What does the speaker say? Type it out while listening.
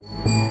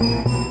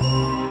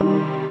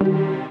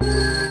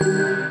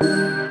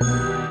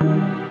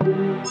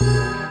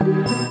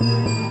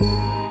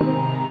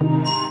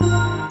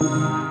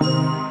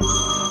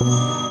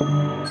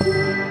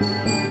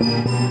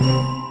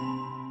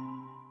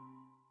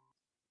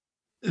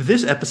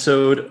This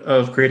episode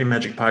of Creating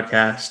Magic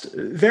Podcast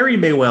very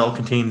may well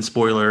contain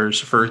spoilers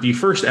for the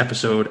first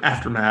episode,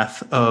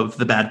 Aftermath, of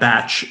The Bad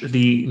Batch,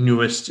 the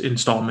newest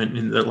installment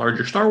in the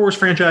larger Star Wars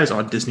franchise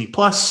on Disney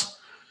Plus.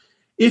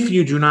 If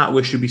you do not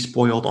wish to be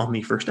spoiled on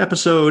the first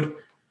episode,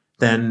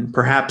 then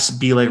perhaps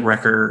be like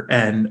Wrecker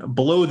and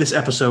blow this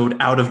episode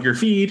out of your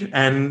feed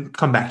and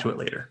come back to it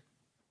later.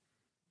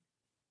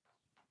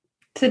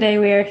 Today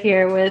we are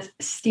here with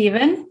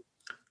Steven.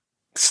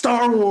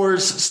 Star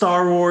Wars,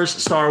 Star Wars,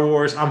 Star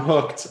Wars. I'm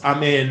hooked.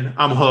 I'm in.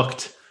 I'm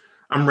hooked.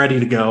 I'm ready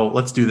to go.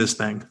 Let's do this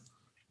thing.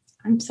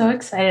 I'm so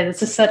excited.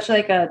 This is such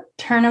like a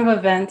turn of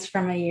events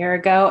from a year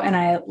ago, and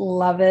I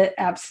love it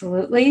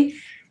absolutely.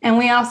 And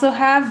we also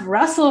have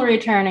Russell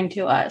returning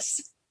to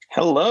us.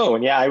 Hello.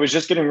 And yeah, I was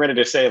just getting ready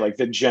to say, like,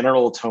 the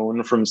general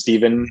tone from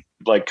Steven,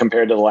 like,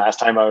 compared to the last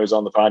time I was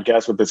on the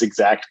podcast with this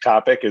exact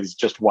topic is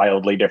just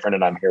wildly different,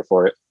 and I'm here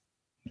for it.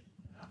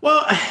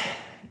 Well,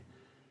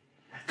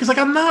 because, like,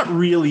 I'm not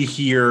really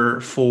here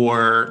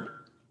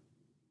for,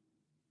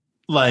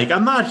 like,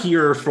 I'm not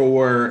here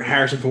for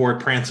Harrison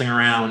Ford prancing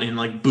around in,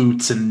 like,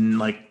 boots and,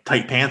 like,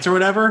 tight pants or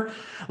whatever.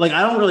 Like,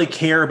 I don't really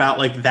care about,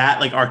 like, that,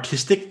 like,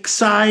 artistic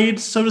side,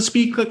 so to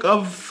speak, like,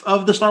 of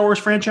the Star Wars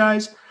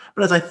franchise.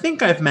 But as I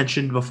think I've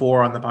mentioned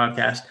before on the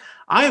podcast,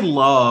 I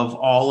love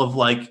all of,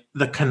 like,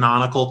 the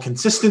canonical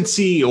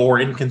consistency or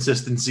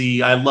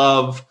inconsistency. I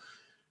love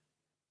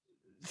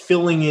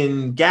filling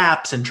in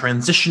gaps and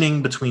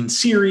transitioning between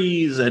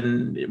series,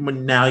 and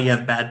when now you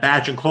have Bad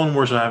Batch and Clone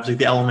Wars, obviously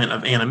the element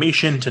of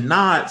animation to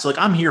not. So, like,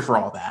 I'm here for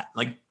all that.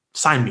 Like,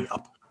 sign me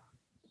up.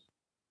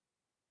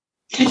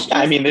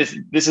 I mean,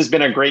 this has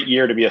been a great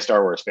year to be a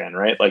Star Wars fan,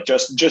 right? Like,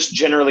 just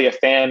generally a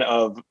fan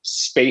of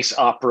space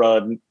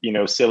opera,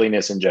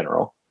 silliness in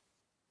general.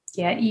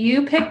 Yeah,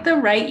 you picked the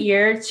right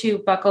year to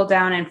buckle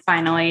down and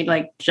finally,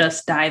 like,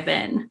 just dive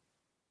in.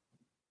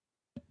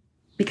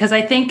 Because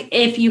I think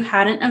if you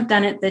hadn't have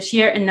done it this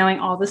year and knowing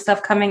all the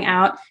stuff coming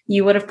out,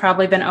 you would have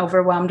probably been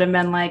overwhelmed and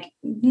been like,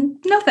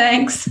 no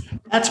thanks.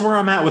 That's where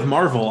I'm at with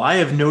Marvel. I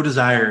have no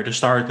desire to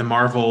start the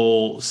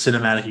Marvel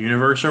Cinematic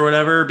Universe or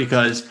whatever,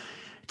 because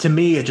to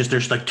me,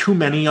 there's like too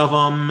many of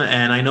them.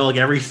 And I know, like,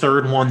 every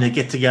third one they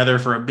get together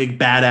for a big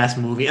badass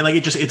movie. And, like,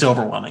 it's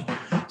overwhelming.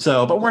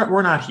 So, but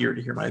we're not here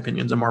to hear my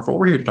opinions on Marvel.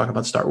 We're here to talk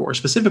about Star Wars,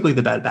 specifically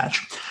The Bad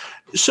Batch.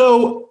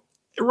 So,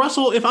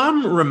 Russell, if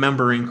I'm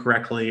remembering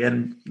correctly,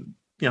 and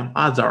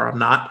odds are I'm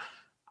not,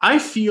 I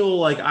feel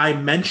like I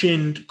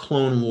mentioned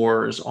Clone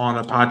Wars on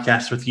a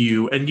podcast with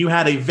you, and you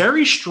had a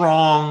very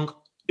strong,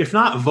 if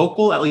not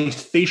vocal, at least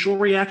facial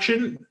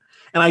reaction.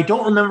 And I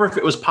don't remember if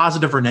it was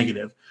positive or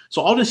negative.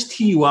 So I'll just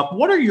tee you up.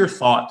 What are your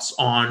thoughts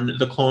on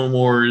the Clone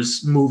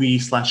Wars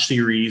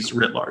movie/series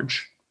writ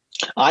large?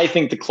 I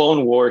think the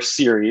Clone Wars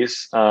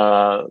series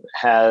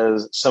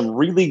has some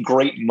really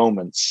great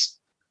moments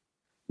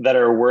that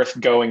are worth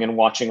going and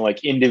watching,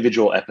 like,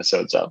 individual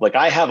episodes of. Like,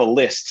 I have a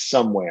list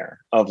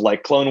somewhere of,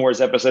 like, Clone Wars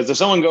episodes. If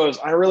someone goes,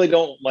 I really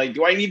don't, like,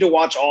 do I need to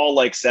watch all,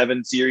 like,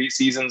 7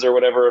 seasons or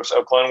whatever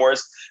of Clone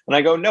Wars? And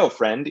I go, no,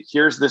 friend,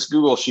 here's this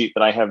Google sheet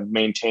that I have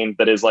maintained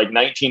that is like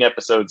 19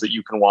 episodes that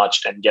you can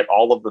watch and get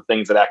all of the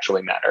things that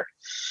actually matter.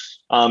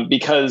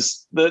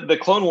 Because the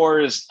Clone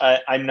Wars,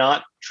 I'm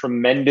not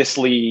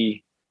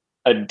tremendously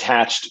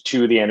attached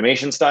to the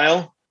animation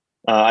style.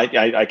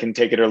 I can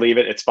take it or leave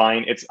it. It's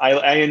fine.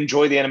 I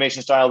enjoy the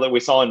animation style that we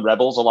saw in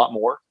Rebels a lot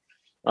more.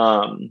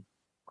 But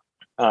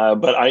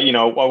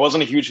I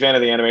wasn't a huge fan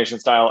of the animation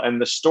style,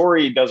 and the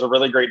story does a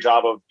really great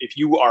job of, if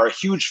you are a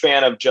huge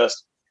fan of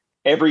just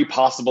every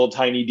possible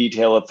tiny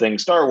detail of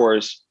things Star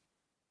Wars,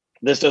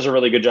 this does a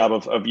really good job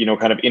of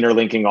kind of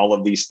interlinking all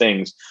of these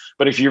things.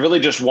 But if you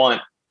really just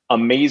want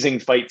amazing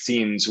fight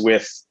scenes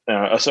with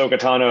Ahsoka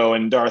Tano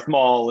and Darth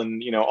Maul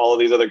and all of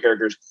these other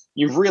characters,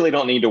 you really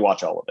don't need to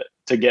watch all of it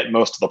to get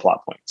most of the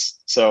plot points.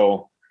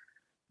 So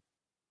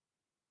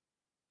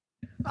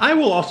I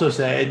will also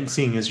say, and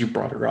seeing as you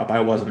brought her up, I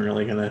wasn't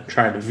really going to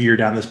try to veer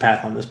down this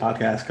path on this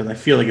podcast because I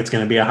feel like it's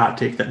going to be a hot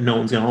take that no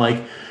one's going to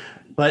like.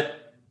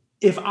 But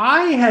if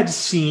I had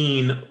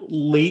seen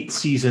late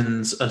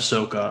seasons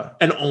Ahsoka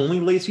and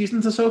only late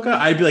seasons Ahsoka,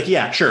 I'd be like,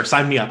 yeah, sure,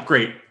 sign me up.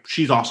 Great.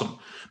 She's awesome.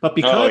 But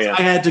because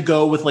I had to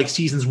go with, like,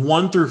 seasons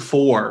 1 through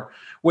 4,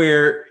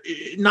 where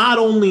not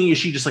only is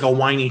she just like a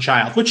whiny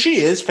child, which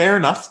she is, fair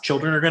enough.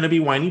 Children are going to be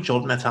whiny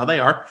children. That's how they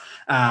are.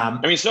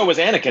 So was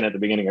Anakin at the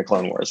beginning of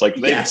Clone Wars. Like,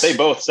 they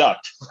both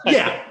sucked.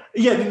 yeah,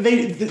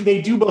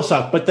 they do both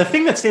suck. But the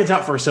thing that stands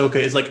out for Ahsoka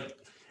is, like,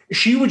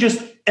 she would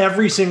just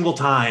every single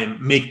time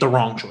make the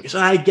wrong choice.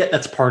 And I get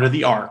that's part of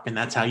the arc and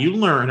that's how you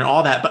learn and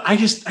all that. But I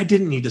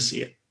didn't need to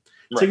see it.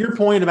 Right. So your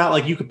point about,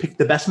 like, you could pick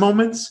the best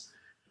moments.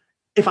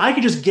 If I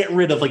could just get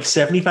rid of, like,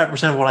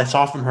 75% of what I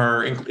saw from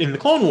her in the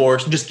Clone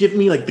Wars and just give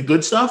me, like, the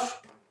good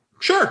stuff,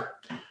 sure.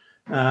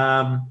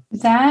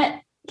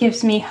 That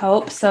gives me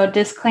hope. So,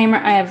 disclaimer,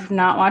 I have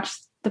not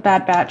watched The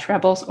Bad Batch,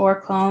 Rebels, or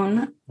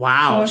Clone.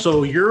 Wow.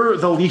 So you're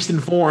the least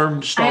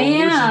informed Star Wars.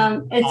 I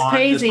am. It's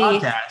crazy.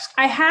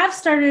 I have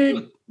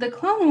started the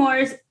Clone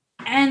Wars,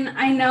 and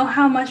I know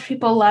how much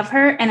people love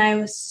her, and I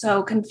was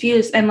so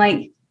confused. I'm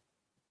like,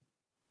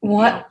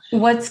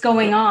 what's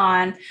going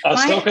on.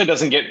 Ahsoka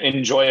doesn't get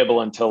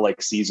enjoyable until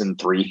like season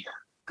 3.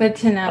 Good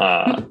to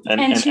know. And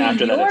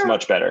after that, it's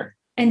much better.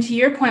 And to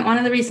your point, one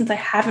of the reasons I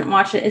haven't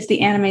watched it is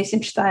the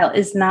animation style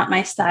is not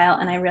my style,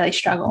 and I really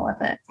struggle with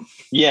it.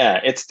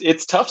 Yeah,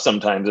 it's tough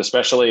sometimes,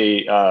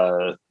 especially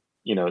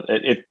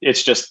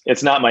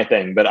it's not my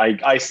thing. But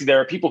I see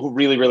there are people who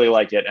really, really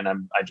like it, and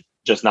I'm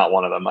just not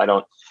one of them.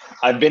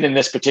 I've been in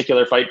this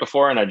particular fight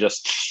before, and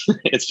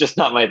it's just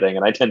not my thing,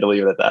 and I tend to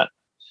leave it at that.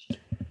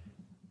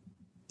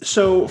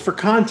 So for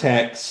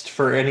context,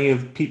 for any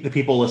of the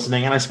people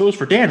listening, and I suppose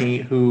for Danny,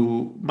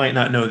 who might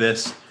not know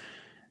this,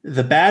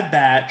 the Bad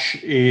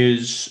Batch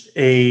is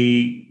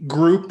a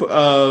group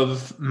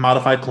of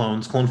modified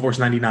clones, Clone Force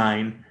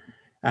 99,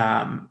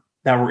 that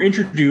were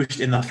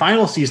introduced in the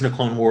final season of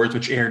Clone Wars,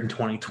 which aired in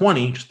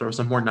 2020. Just throw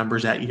some more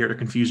numbers at you here to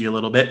confuse you a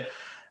little bit.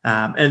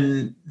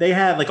 And they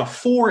had like a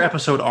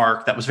 4-episode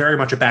arc that was very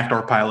much a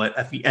backdoor pilot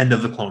at the end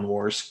of the Clone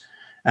Wars.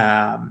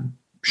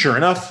 Sure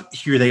enough,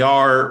 here they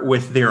are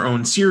with their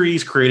own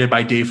series created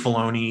by Dave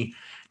Filoni,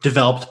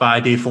 developed by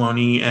Dave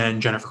Filoni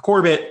and Jennifer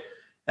Corbett.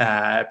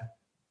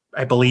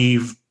 I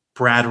believe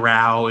Brad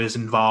Rao is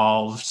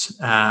involved.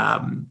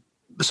 So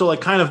like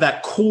kind of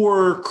that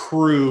core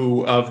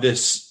crew of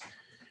this,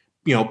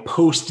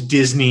 post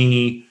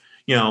Disney,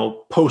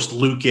 post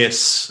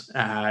Lucas,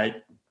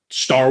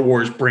 Star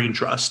Wars brain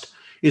trust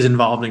is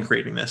involved in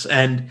creating this.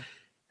 And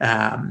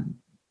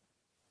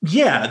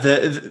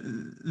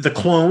the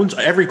clones,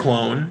 every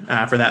clone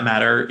for that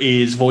matter,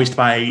 is voiced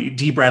by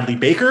D. Bradley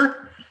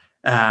Baker.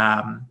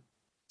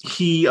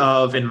 He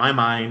of, in my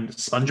mind,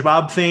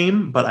 SpongeBob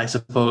fame, but I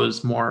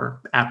suppose more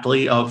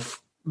aptly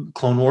of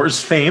Clone Wars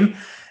fame.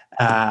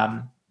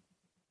 I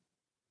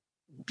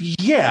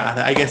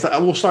guess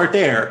we'll start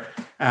there.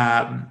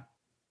 I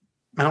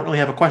don't really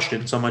have a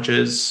question so much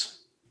as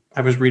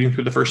I was reading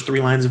through the first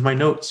 3 lines of my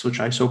notes, which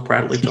I so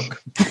proudly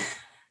took.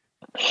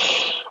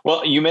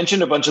 Well, you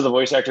mentioned a bunch of the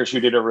voice actors who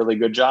did a really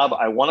good job.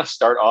 I want to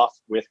start off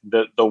with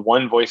the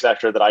one voice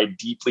actor that I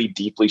deeply,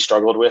 deeply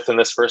struggled with in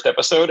this first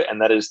episode, and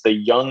that is the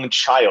young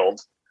child,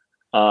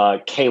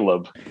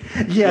 Caleb.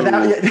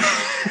 Yeah,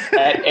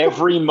 at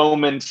every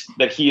moment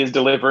that he is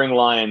delivering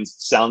lines,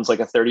 sounds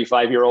like a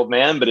 35-year-old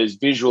man, but is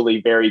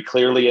visually very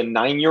clearly a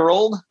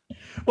 9-year-old.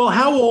 Well,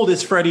 how old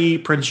is Freddie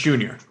Prinze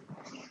Jr.?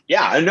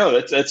 Yeah, I know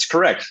that's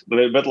correct,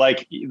 but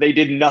like they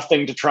did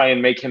nothing to try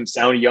and make him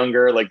sound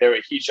younger. Like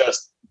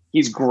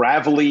he's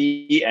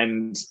gravelly,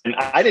 and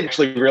I didn't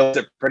actually realize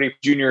that Freddie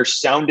Jr.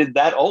 sounded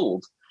that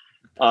old.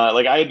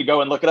 Like I had to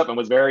go and look it up and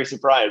was very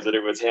surprised that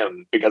it was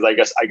him, because I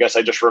guess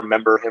I just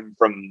remember him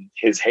from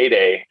his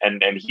heyday,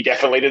 and he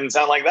definitely didn't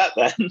sound like that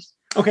then.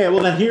 Okay,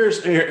 well then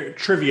here's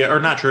trivia, or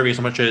not trivia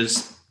so much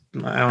as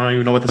I don't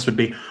even know what this would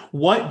be.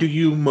 What do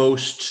you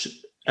most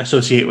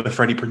associate with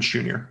Freddie Prinze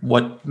Jr.?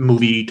 What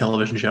movie,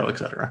 television show,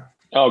 etc.?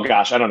 Oh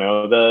gosh, I don't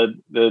know.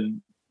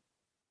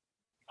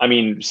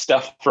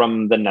 Stuff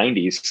from the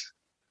 90s.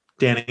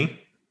 Danny?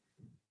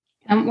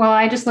 Well,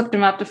 I just looked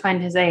him up to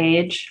find his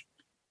age.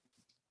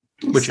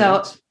 Which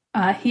is?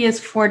 He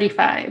is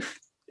 45.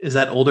 Is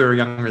that older or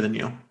younger than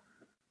you? Are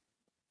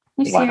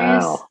you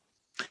serious? Wow.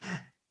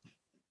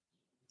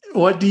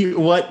 What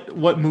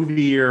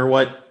movie or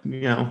what,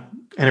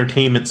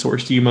 entertainment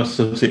source do you most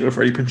associate with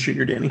Freddie Prinze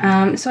Jr.,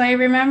 Danny? So I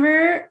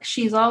remember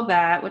She's All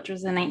That, which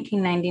was a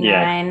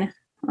 1999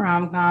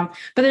 rom-com.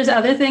 But there's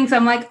other things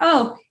I'm like,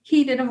 oh,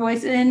 he did a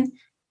voice in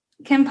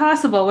Kim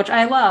Possible, which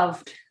I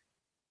loved.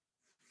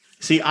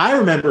 See, I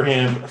remember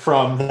him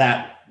from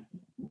that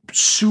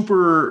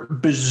super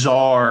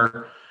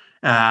bizarre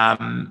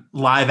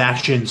live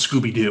action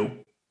Scooby-Doo.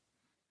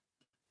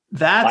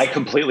 I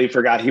completely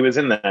forgot he was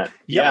in that.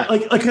 Yeah.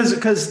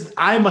 Because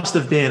I must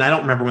have been, I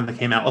don't remember when they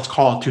came out. Let's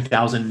call it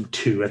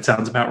 2002. That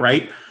sounds about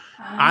right.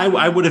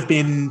 I would have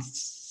been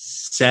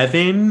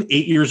 7,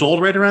 8 years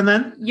old right around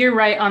then. You're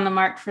right on the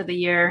mark for the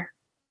year.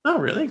 Oh,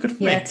 really? Good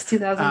for me. Yeah, it's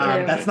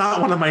 2002. That's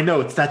not one of my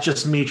notes. That's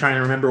just me trying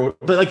to remember.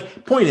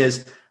 But point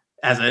is,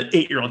 as an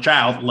 8-year-old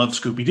child, loved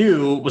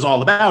Scooby-Doo, was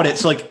all about it.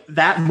 So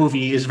that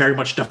movie is very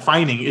much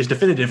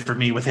definitive for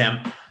me with him.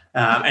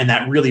 And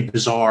that really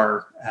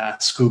bizarre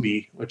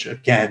Scooby, which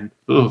again,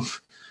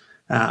 oof.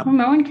 Well,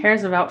 no one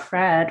cares about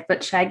Fred,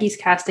 but Shaggy's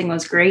casting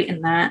was great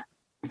in that.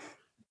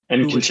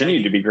 And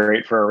continued to be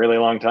great for a really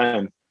long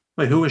time.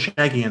 Wait, who was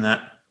Shaggy in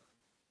that?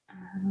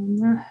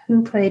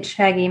 Who played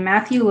Shaggy?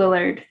 Matthew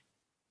Lillard.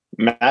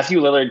 Matthew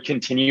Lillard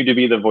continued to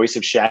be the voice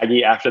of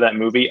Shaggy after that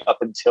movie up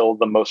until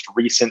the most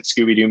recent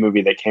Scooby-Doo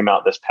movie that came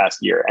out this past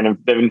year. And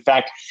in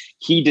fact,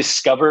 he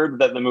discovered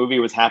that the movie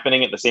was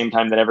happening at the same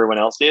time that everyone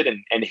else did.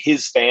 And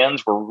his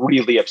fans were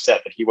really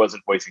upset that he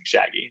wasn't voicing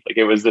Shaggy. Like,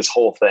 it was this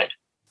whole thing.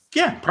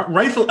 Yeah,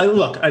 rightfully.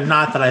 Look,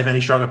 not that I have any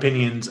strong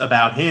opinions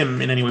about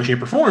him in any way,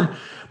 shape, or form,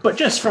 but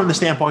just from the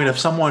standpoint of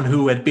someone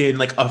who had been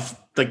like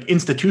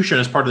institution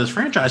as part of this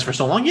franchise for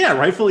so long, yeah,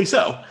 rightfully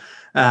so.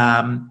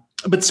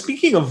 But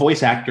speaking of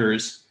voice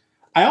actors,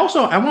 I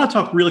want to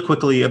talk really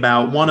quickly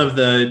about one of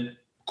the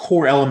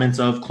core elements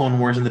of Clone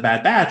Wars and the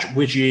Bad Batch,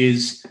 which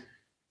is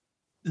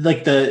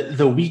like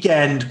the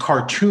weekend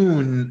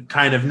cartoon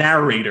kind of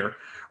narrator,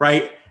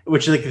 right?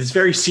 Which is like this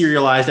very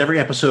serialized. Every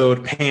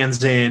episode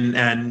pans in,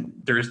 and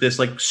there's this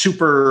like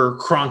super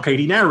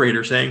Cronkite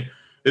narrator saying,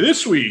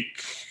 "This week,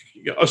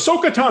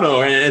 Ahsoka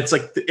Tano," and it's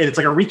like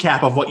a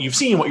recap of what you've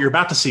seen, what you're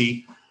about to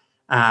see.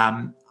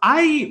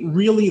 I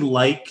really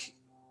like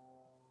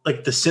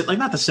the like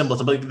not the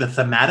symbolism, but like the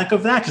thematic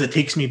of that, because it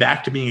takes me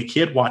back to being a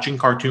kid watching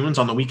cartoons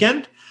on the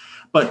weekend.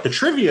 But the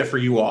trivia for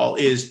you all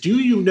is: do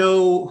you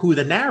know who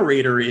the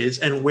narrator is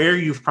and where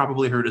you've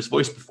probably heard his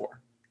voice before?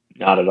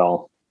 Not at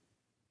all.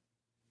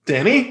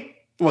 Danny?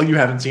 Well, you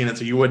haven't seen it,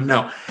 so you wouldn't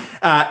know.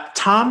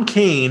 Tom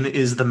Kane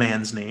is the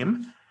man's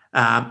name.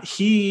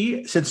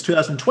 He, since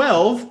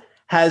 2012,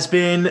 has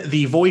been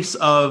the voice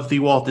of the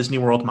Walt Disney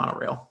World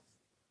monorail.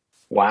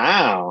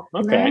 Wow.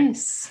 Okay.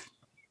 Nice.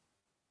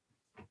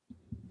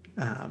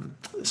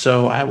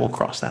 So I will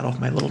cross that off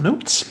my little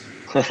notes.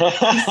 He's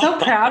so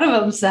proud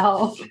of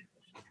himself.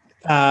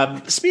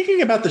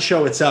 Speaking about the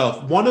show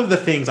itself, one of the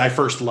things I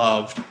first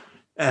loved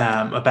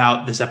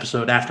about this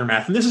episode,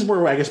 Aftermath, and this is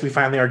where I guess we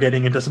finally are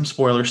getting into some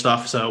spoiler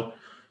stuff. So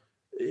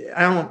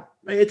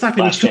it's not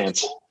going to be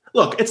chance.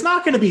 Look, it's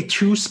not going to be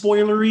too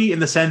spoilery in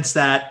the sense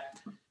that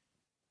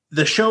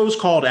the show's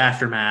called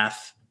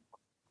Aftermath.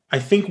 I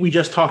think we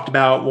just talked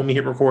about when we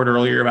hit record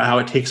earlier about how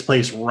it takes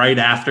place right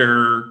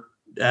after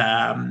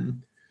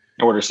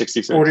Order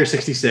 66. Order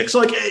 66. So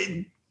like,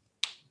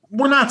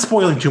 we're not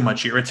spoiling too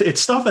much here.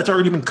 It's stuff that's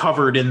already been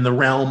covered in the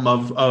realm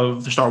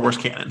of the Star Wars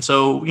canon.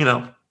 So,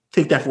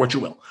 take that for what you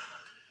will.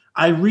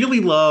 I really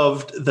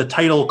loved the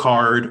title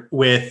card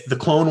with the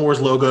Clone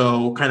Wars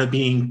logo kind of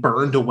being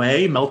burned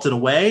away, melted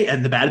away,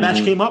 and the Bad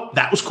Batch came up.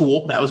 That was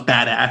cool. That was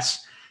badass.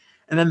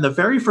 And then the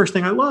very first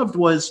thing I loved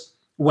was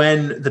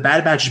when the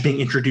Bad Batch is being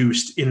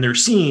introduced in their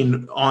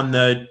scene on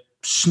the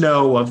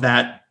snow of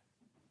that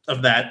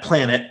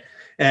planet,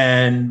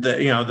 and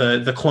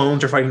the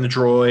clones are fighting the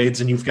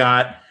droids, and you've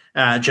got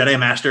Jedi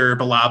Master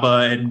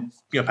Balaba and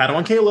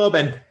Padawan Caleb,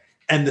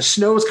 and the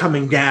snow's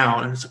coming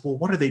down, and it's like, well,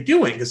 what are they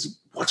doing?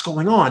 What's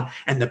going on?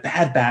 And the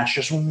Bad Batch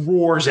just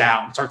roars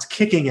out and starts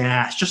kicking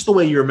ass, just the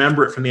way you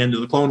remember it from the end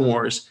of the Clone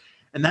Wars.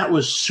 And that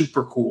was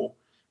super cool.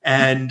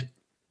 And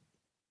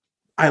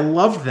I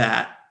loved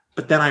that.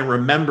 But then I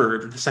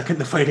remembered the second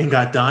the fighting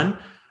got done,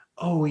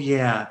 oh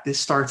yeah, this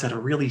starts at a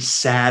really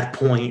sad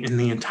point in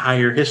the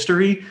entire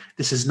history.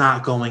 This is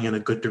not going in a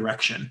good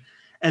direction.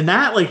 And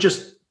that like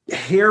just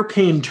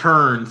hairpin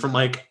turn from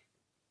like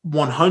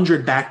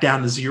 100 back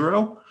down to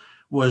 0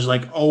 was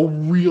like a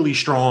really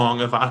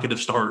strong evocative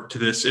start to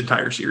this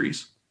entire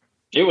series.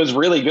 It was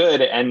really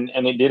good, and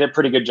it did a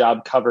pretty good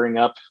job covering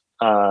up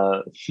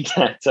that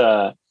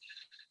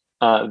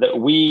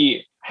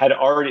we had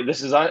already.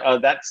 This is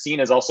that scene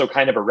is also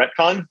kind of a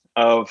retcon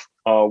of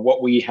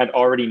what we had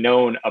already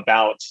known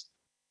about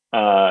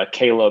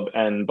Caleb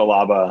and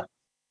Balaba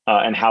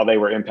and how they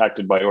were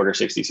impacted by Order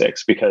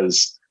 66,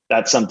 because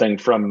that's something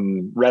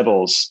from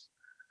Rebels.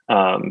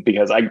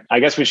 Because I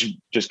guess we should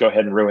just go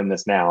ahead and ruin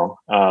this now.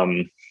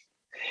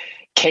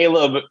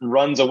 Caleb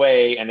runs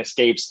away and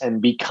escapes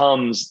and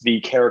becomes the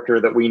character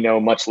that we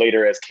know much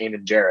later as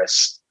Kanan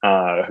Jarrus,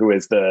 who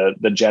is the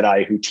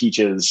Jedi who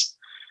teaches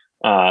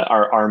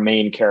our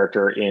main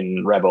character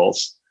in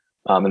Rebels.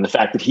 And the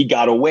fact that he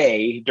got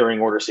away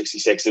during Order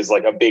 66 is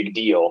like a big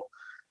deal.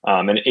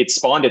 And it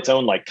spawned its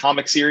own like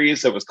comic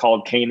series that was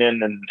called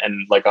Kanan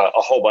and like a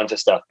whole bunch of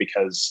stuff,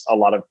 because a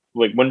lot of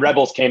like when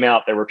Rebels came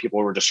out, there were people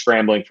who were just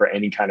scrambling for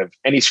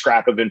any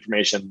scrap of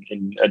information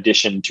in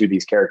addition to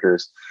these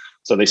characters.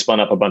 So they spun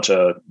up a bunch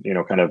of,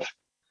 kind of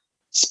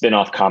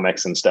spin-off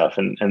comics and stuff.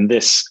 And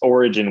this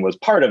origin was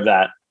part of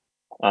that.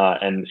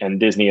 And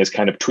Disney has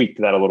kind of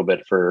tweaked that a little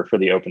bit for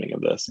the opening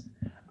of this.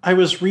 I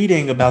was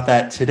reading about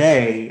that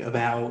today,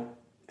 about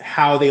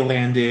how they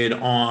landed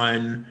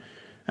on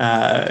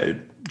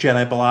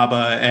Jedi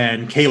Balaba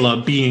and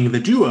Caleb being the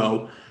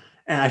duo,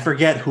 and I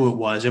forget who it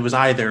was. It was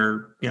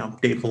either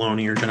Dave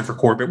Filoni or Jennifer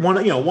Corbett,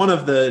 one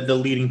of the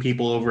leading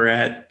people over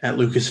at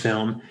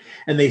Lucasfilm,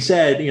 and they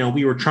said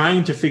we were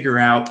trying to figure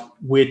out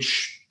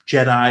which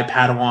Jedi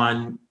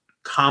Padawan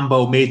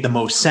combo made the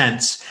most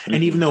sense,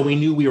 and even though we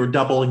knew we were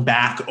doubling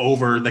back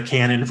over the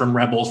canon from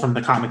Rebels from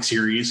the comic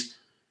series,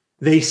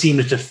 they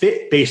seemed to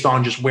fit based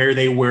on just where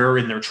they were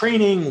in their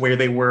training, where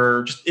they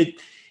were just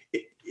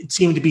it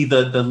seemed to be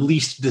the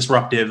least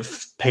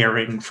disruptive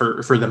pairing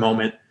for the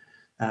moment.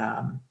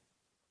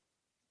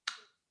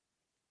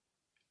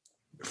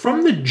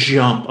 From the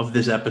jump of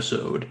this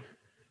episode,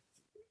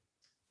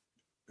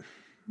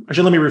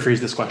 actually, let me rephrase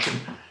this question.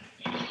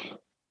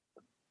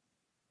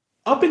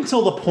 Up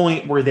until the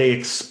point where they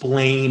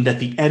explained at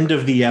the end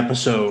of the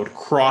episode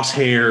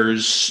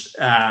Crosshair's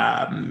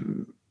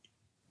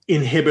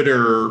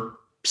inhibitor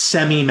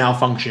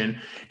semi-malfunction,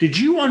 did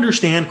you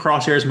understand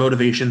Crosshair's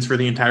motivations for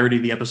the entirety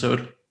of the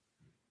episode?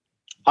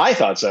 I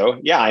thought so.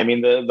 Yeah. I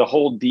mean, the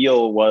whole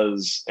deal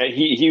was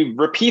he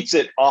repeats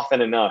it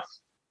often enough.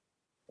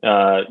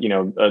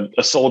 A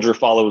soldier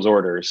follows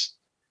orders.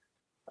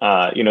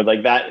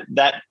 Like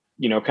that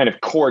kind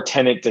of core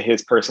tenet to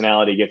his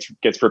personality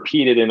gets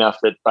repeated enough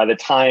that by the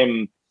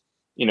time,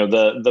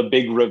 the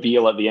big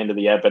reveal at the end of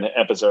the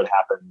episode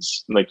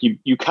happens, like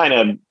you kind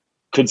of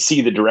could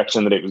see the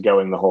direction that it was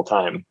going the whole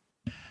time.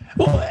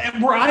 Well,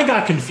 where I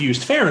got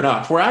confused, fair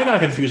enough. Where I got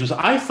confused was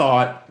I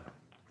thought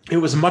it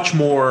was much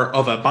more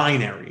of a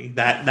binary,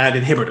 that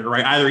inhibitor,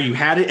 right? Either you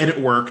had it and it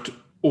worked,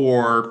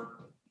 or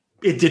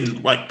it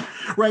didn't,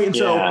 right? And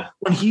so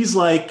when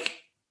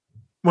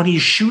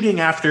he's shooting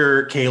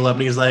after Caleb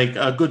and he's like,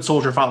 a good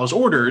soldier follows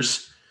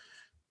orders,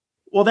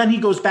 well, then he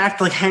goes back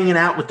to hanging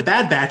out with the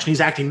Bad Batch and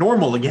he's acting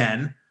normal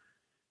again.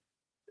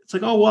 It's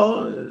like, oh,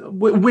 well,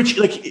 which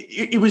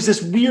it was this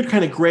weird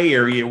kind of gray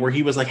area where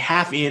he was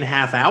half in,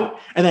 half out.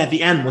 And then at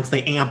the end, once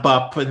they amp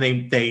up and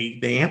they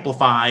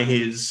amplify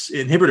his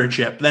inhibitor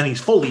chip, then he's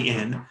fully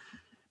in.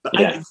 But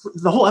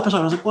the whole episode,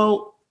 I was like,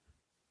 well,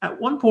 at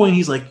one point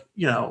he's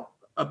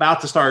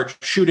about to start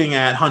shooting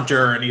at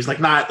Hunter, and he's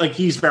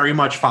he's very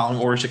much following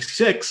Order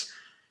 66.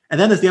 And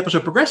then as the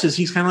episode progresses,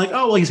 he's kind of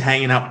oh, well, he's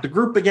hanging out with the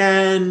group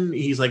again.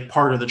 He's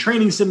part of the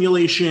training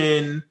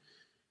simulation.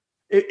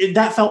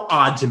 That felt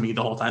odd to me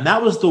the whole time.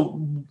 That was the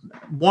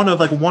one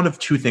of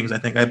two things I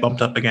think I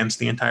bumped up against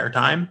the entire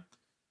time.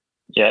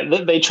 Yeah,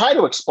 they try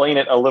to explain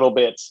it a little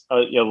bit,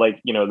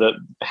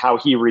 how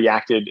he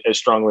reacted as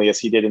strongly as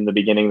he did in the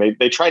beginning.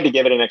 They tried to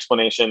give it an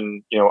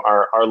explanation.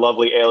 Our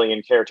lovely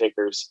alien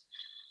caretakers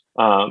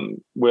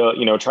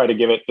will try to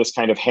give it this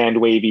kind of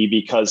hand wavy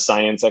because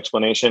science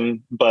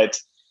explanation, but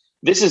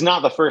this is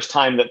not the first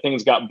time that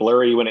things got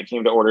blurry when it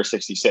came to Order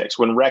 66.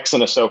 When Rex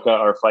and Ahsoka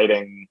are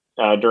fighting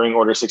during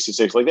Order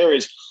 66,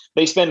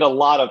 they spend a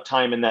lot of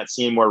time in that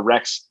scene where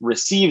Rex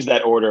receives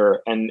that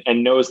order and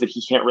knows that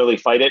he can't really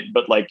fight it,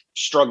 but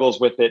struggles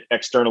with it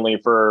externally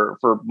for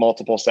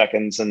multiple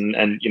seconds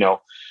and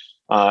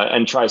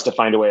tries to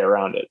find a way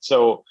around it.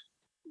 So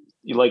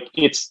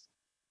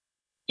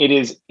it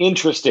is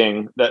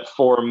interesting that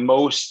for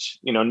most,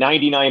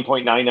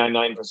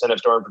 99.999%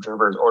 of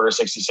Stormtroopers, Order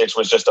 66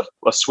 was just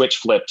a switch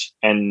flipped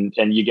and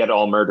you get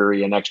all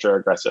murdery and extra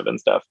aggressive and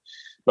stuff.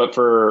 But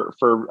for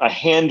a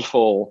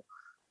handful,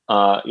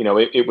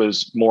 it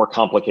was more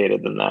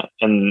complicated than that.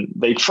 And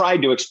they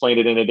tried to explain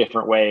it in a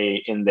different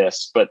way in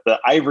this, but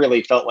I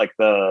really felt like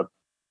the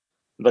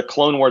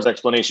Clone Wars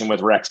explanation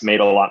with Rex made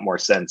a lot more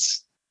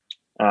sense.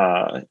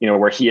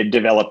 Where he had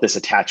developed this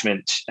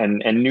attachment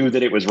and knew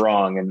that it was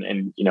wrong.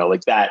 And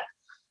that,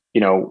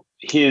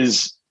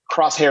 his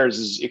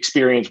Crosshairs'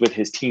 experience with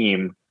his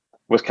team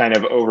was kind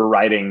of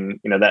overriding,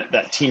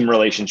 that team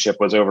relationship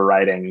was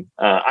overriding.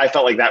 I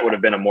felt like that would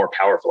have been a more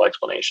powerful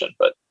explanation,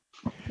 but.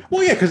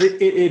 Well, yeah, because it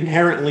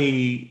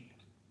inherently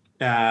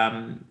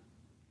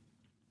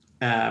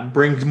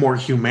brings more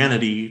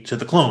humanity to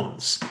the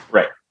clones.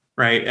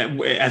 Right.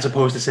 As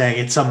opposed to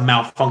saying it's some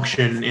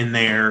malfunction in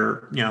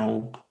their,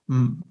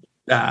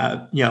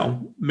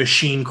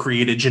 machine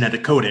created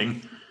genetic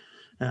coding.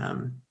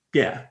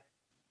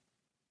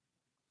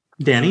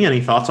 Danny, any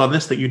thoughts on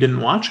this that you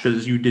didn't watch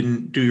because you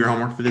didn't do your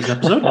homework for this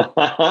episode?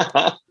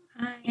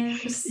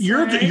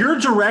 Your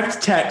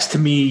direct text to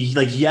me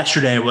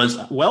yesterday was,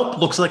 well,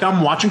 looks like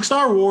I'm watching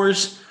Star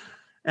Wars.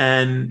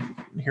 And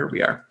here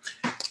we are.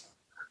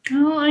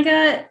 Oh, I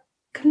got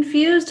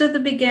confused at the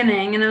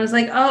beginning and I was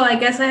like, oh, I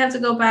guess I have to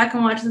go back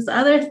and watch this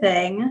other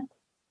thing.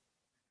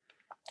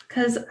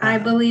 Because I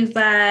believe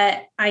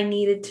that I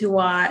needed to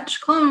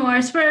watch Clone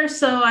Wars first,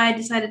 so I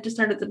decided to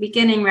start at the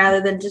beginning rather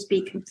than just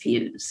be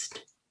confused.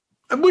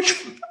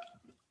 Which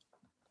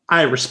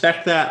I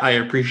respect that. I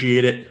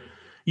appreciate it.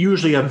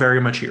 Usually I'm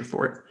very much here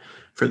for it.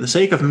 For the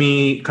sake of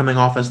me coming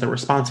off as the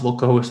responsible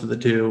co-host of the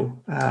two,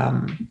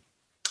 I'm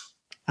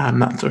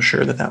not so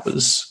sure that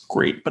was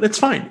great. But it's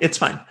fine. It's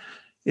fine.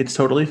 It's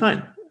totally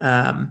fine.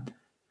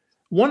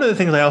 One of the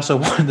things I also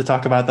wanted to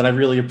talk about that I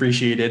really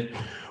appreciated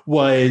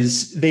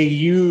was they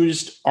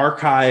used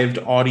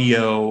archived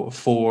audio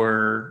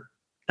for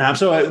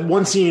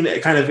one scene,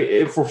 kind of,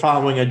 if we're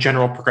following a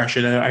general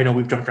progression, I know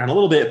we've jumped around a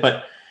little bit,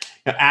 but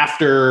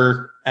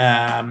after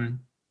the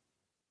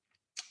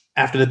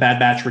Bad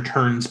Batch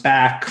returns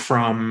back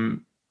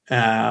from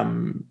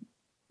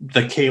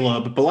the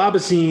Caleb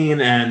Balaba scene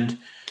and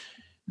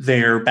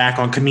they're back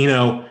on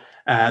Kamino,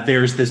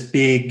 there's this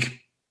big,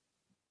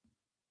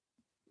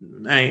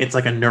 it's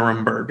like a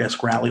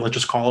Nuremberg-esque rally. Let's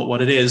just call it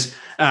what it is.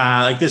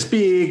 This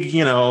big,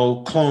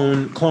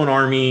 clone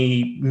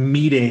army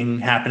meeting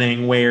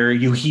happening where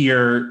you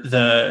hear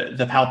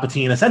the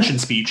Palpatine Ascension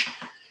speech.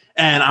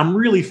 And I'm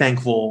really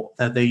thankful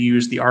that they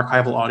used the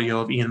archival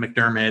audio of Ian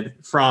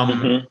McDiarmid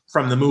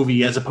from the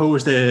movie, as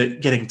opposed to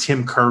getting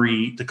Tim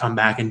Curry to come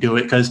back and do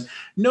it. Because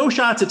no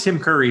shots at Tim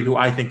Curry, who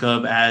I think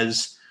of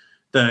as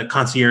the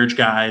concierge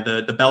guy,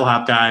 the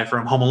bellhop guy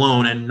from Home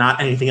Alone, and not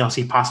anything else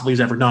he possibly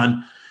has ever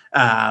done.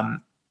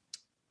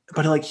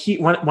 But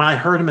when I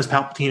heard him as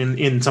Palpatine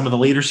in some of the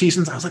later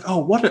seasons, I was like, oh,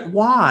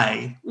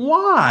 why?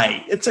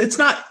 It's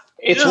not.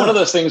 It's one of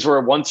those things where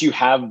once you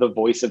have the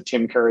voice of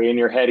Tim Curry in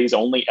your head, he's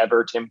only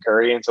ever Tim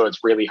Curry. And so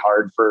it's really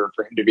hard for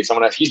him to be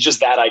someone else. He's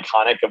just that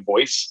iconic a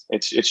voice.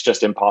 It's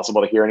just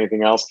impossible to hear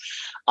anything else.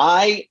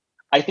 I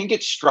I think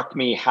it struck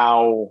me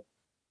how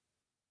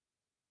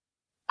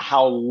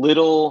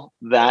little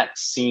that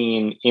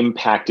scene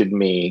impacted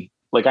me.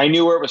 Like, I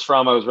knew where it was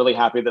from. I was really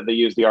happy that they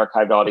used the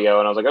archived audio,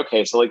 and I was like,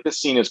 okay, so like this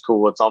scene is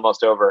cool. It's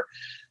almost over.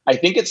 I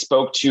think it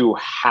spoke to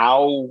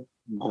how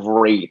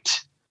great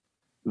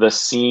the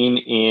scene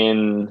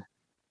in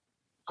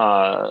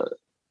our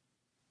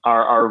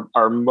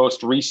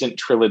most recent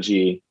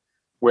trilogy,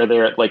 where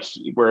they're like,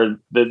 where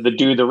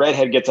the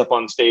redhead gets up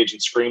on stage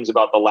and screams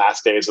about the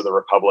last days of the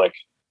Republic.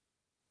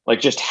 Like,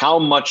 just how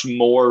much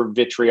more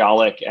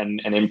vitriolic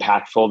and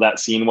impactful that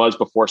scene was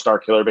before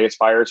Starkiller Base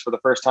fires for the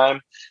first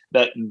time.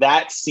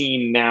 That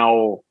scene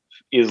now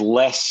is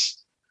less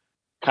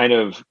kind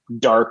of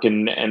dark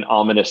and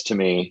ominous to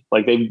me.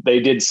 Like, they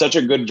did such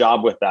a good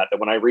job with that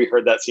when I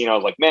reheard that scene, I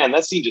was like, man,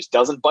 that scene just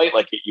doesn't bite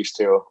like it used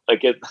to.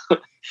 Like it,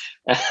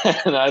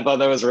 and I thought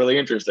that was really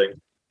interesting.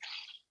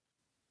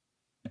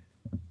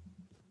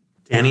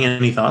 Danny,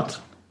 any thoughts?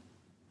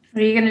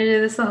 Are you going to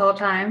do this the whole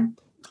time?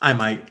 I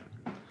might.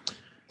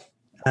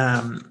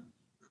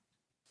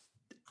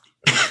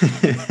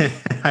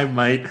 I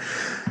might.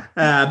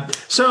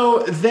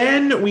 So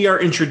then we are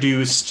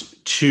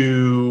introduced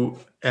to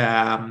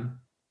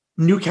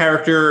new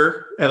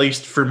character, at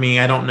least for me.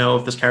 I don't know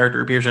if this character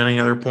appears at any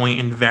other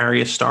point in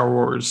various Star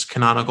Wars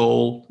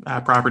canonical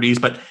properties,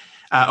 but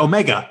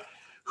Omega,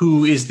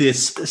 who is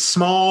this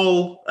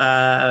small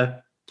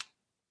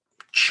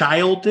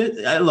child.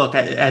 Look,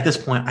 at this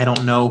point, I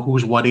don't know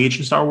who's what age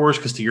in Star Wars,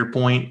 because to your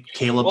point,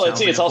 Caleb. Well,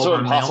 it's also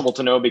impossible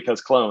to know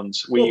because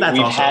clones. We've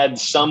had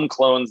some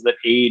clones that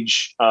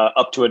age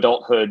up to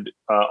adulthood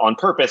on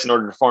purpose in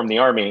order to form the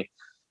army,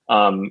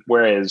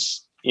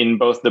 whereas in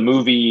both the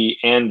movie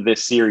and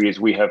this series,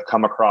 we have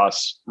come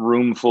across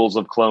roomfuls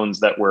of clones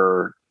that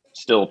were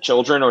still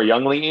children or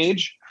youngly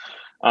age,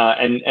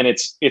 and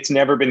it's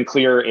never been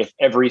clear if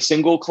every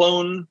single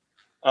clone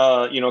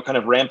kind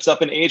of ramps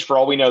up in age. For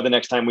all we know, the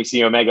next time we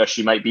see Omega,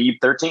 she might be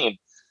 13.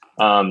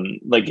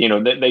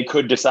 They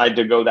could decide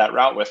to go that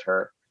route with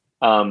her.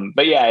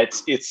 But yeah,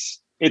 it's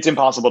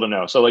impossible to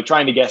know. So like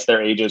trying to guess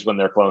their ages when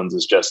they're clones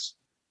is just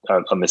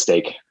a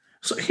mistake.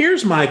 So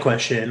here's my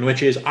question,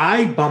 which is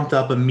I bumped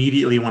up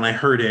immediately when I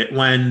heard it,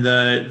 when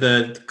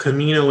the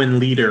Kaminoan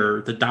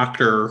leader, the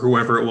doctor, or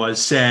whoever it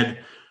was, said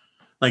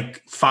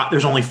like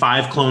there's only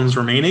 5 clones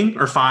remaining,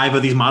 or 5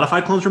 of these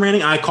modified clones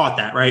remaining. I caught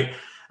that, right?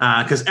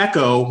 Because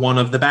Echo, one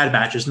of the Bad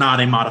Batch, is not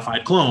a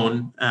modified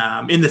clone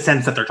in the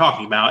sense that they're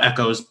talking about.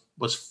 Echo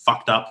was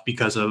fucked up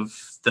because of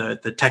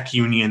the Tech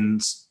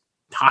Union's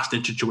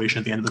hostage situation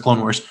at the end of the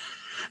Clone Wars.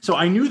 So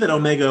I knew that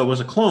Omega was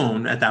a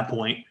clone at that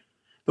point.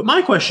 But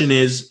my question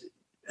is,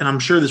 and I'm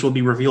sure this will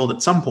be revealed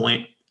at some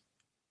point,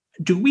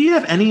 do we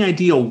have any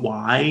idea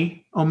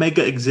why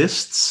Omega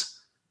exists?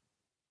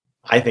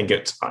 I think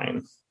it's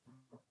fine.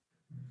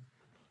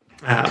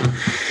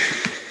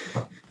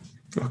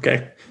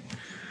 Okay.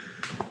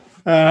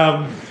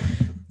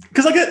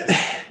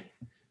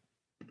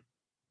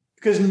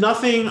 Because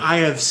nothing I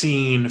have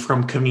seen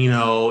from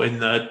Kamino in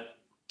the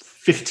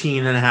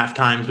 15 and a half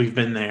times we've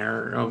been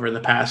there over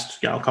the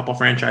past couple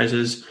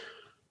franchises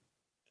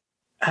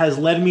has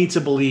led me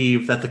to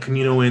believe that the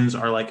Kaminoans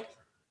are like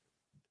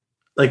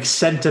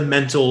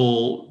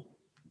sentimental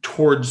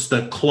towards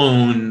the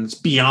clones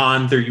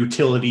beyond their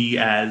utility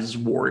as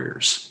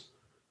warriors.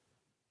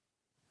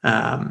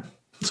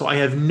 So I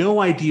have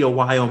no idea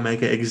why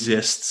Omega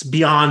exists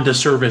beyond to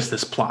service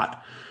this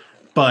plot,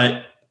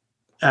 but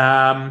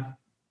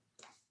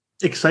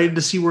excited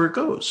to see where it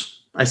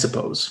goes, I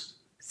suppose.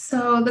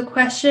 So the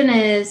question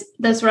is,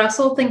 does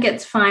Russell think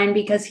it's fine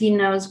because he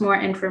knows more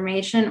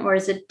information, or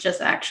is it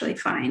just actually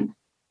fine?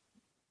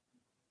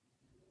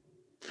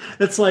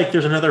 It's like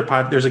there's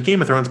a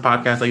Game of Thrones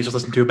podcast I used to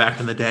listen to back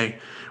in the day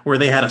where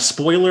they had a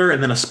spoiler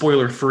and then a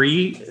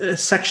spoiler-free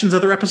sections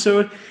of their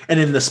episode. And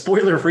in the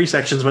spoiler-free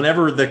sections,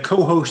 whenever the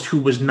co-host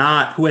who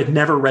had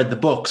never read the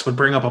books would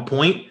bring up a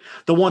point,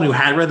 the one who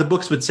had read the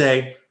books would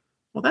say,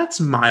 well,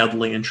 that's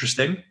mildly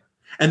interesting.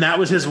 And that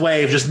was his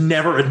way of just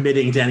never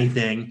admitting to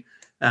anything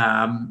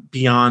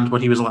beyond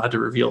what he was allowed to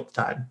reveal at the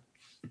time.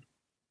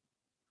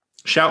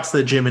 Shouts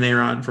to Jim and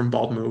Aaron from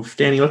Bald Move.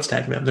 Danny, let's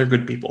tag them. They're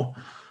good people.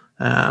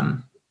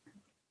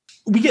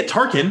 We get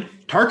Tarkin.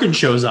 Tarkin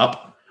shows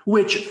up,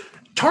 which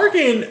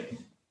Tarkin,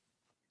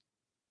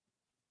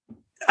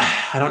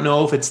 I don't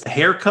know if it's the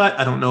haircut.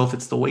 I don't know if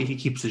it's the way he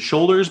keeps his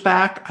shoulders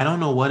back. I don't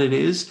know what it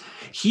is.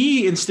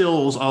 He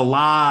instills a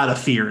lot of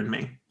fear in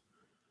me.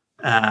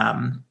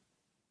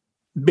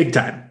 Big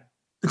time.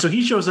 And so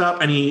he shows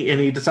up and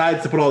he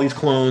decides to put all these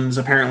clones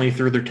apparently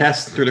through their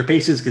tests, through their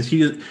paces, because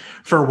he,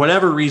 for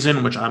whatever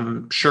reason, which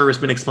I'm sure has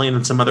been explained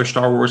in some other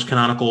Star Wars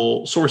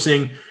canonical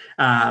sourcing,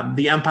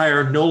 the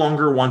Empire no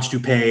longer wants to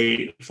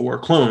pay for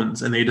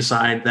clones, and they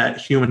decide that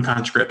human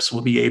conscripts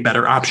will be a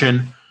better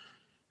option.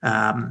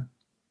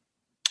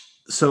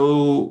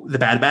 So the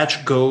Bad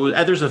Batch goes,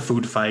 there's a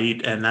food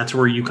fight, and that's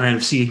where you kind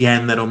of see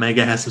again that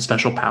Omega has some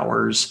special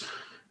powers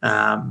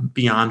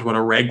beyond what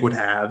a Reg would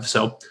have.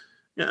 So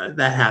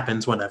that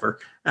happens, whatever.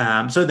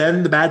 So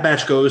then the Bad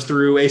Batch goes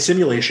through a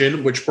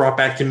simulation, which brought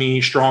back to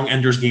me strong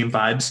Ender's Game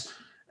vibes.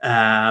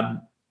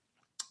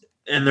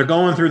 And they're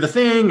going through the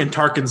thing, and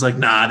Tarkin's like,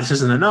 nah, this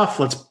isn't enough.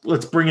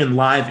 Let's bring in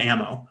live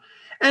ammo.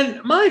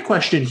 And my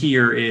question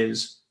here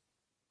is,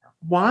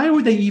 why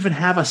would they even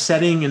have a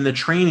setting in the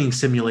training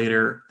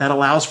simulator that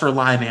allows for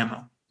live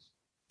ammo?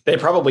 They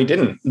probably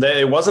didn't.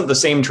 It wasn't the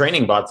same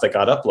training bots that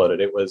got uploaded.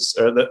 It was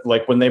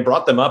like when they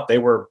brought them up, they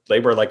were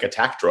like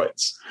attack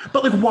droids.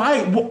 But like,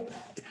 why?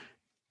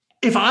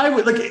 If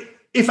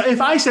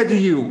I said to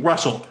you,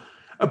 Russell,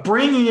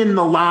 bring in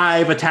the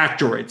live attack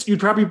droids,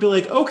 you'd probably be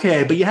like,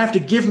 okay, but you have to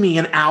give me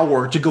an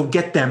hour to go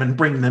get them and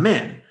bring them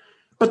in.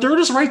 But they're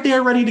just right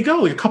there, ready to go.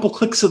 Like a couple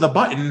clicks of the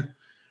button.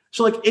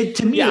 So like it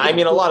to me. Yeah, I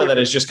mean, a lot of that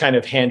is just kind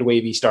of hand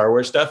wavy Star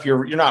Wars stuff.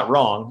 You're not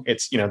wrong.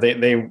 It's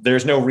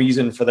there's no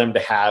reason for them to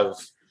have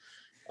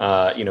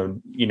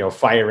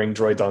firing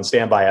droids on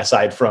standby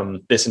aside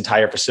from this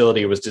entire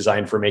facility was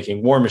designed for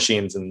making war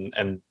machines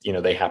and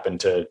they happen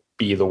to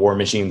be the war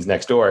machines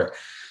next door.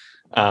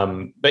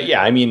 But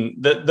yeah, I mean,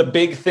 the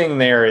big thing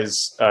there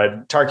is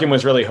Tarkin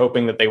was really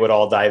hoping that they would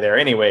all die there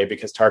anyway,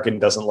 because Tarkin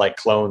doesn't like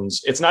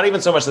clones. It's not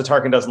even so much that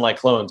Tarkin doesn't like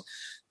clones.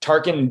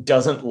 Tarkin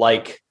doesn't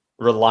like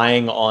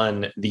relying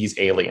on these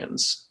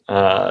aliens.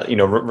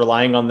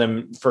 Relying on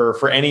them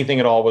for anything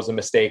at all was a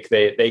mistake.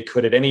 They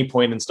could at any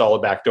point install a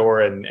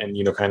backdoor and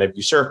kind of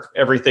usurp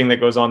everything that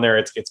goes on there.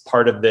 It's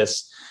part of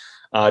this.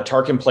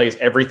 Tarkin plays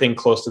everything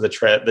close to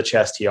the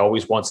chest. He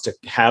always wants to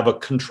have a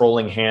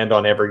controlling hand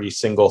on every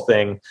single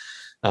thing.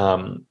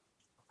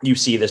 You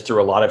see this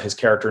through a lot of his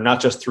character,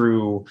 not just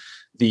through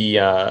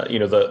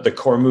the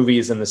core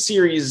movies and the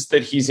series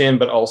that he's in,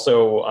 but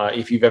also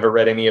if you've ever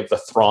read any of the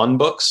Thrawn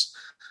books.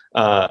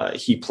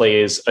 He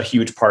plays a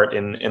huge part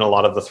in a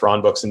lot of the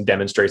Thrawn books and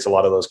demonstrates a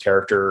lot of those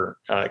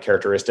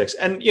characteristics.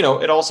 And,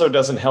 it also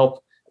doesn't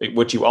help.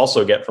 What you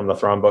also get from the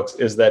Thrawn books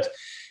is that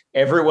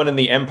everyone in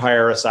the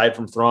Empire, aside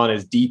from Thrawn,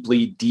 is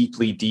deeply,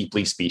 deeply,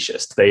 deeply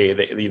specious.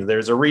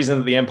 There's a reason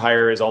that the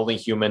Empire is only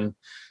human,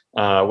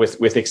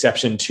 with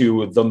exception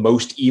to the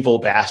most evil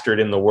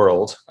bastard in the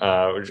world,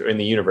 in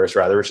the universe,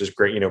 rather, which is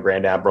great,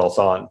 Grand Admiral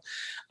Thrawn.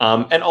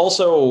 And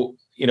also,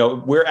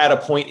 we're at a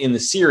point in the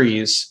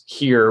series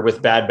here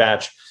with Bad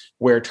Batch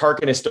where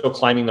Tarkin is still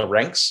climbing the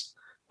ranks.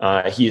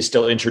 He is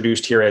still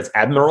introduced here as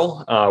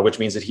Admiral, which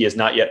means that he has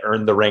not yet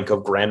earned the rank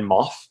of Grand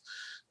Moff.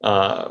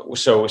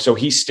 So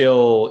he's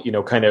still,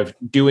 kind of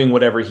doing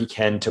whatever he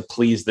can to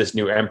please this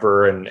new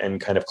emperor and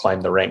kind of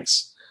climb the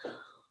ranks.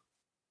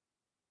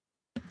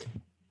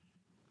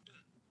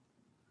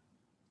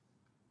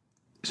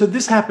 So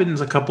this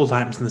happens a couple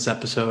times in this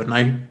episode,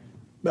 and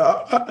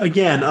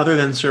again, other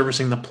than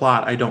servicing the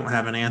plot, I don't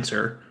have an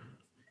answer.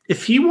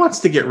 If he wants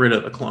to get rid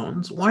of the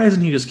clones, why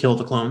doesn't he just kill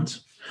the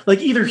clones? Like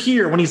either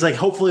here when he's like,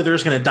 hopefully they're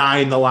just going to die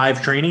in the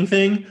live training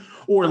thing,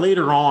 or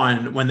later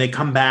on when they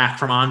come back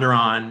from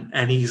Onderon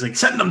and he's like,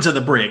 send them to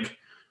the brig.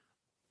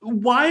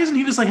 Why isn't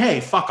he just like, hey,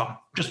 fuck them?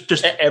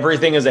 Just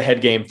everything is a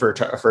head game for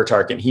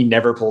Tarkin. He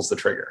never pulls the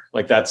trigger.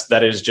 Like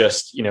that is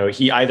just,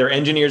 he either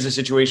engineers a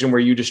situation where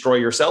you destroy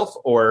yourself,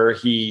 or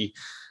he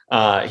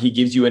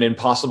gives you an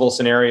impossible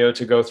scenario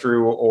to go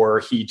through, or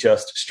he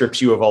just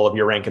strips you of all of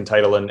your rank and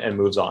title and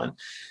moves on.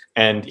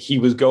 And he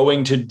was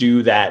going to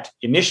do that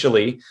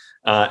initially.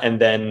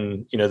 And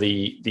then,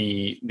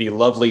 the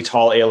lovely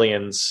tall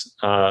aliens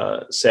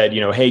said,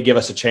 hey, give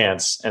us a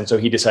chance. And so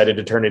he decided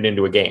to turn it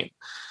into a game.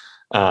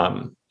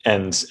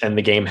 And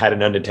the game had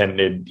an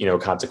unintended,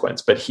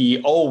 consequence. But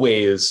he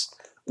always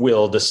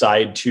will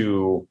decide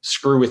to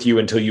screw with you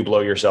until you blow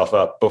yourself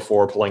up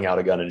before pulling out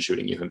a gun and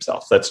shooting you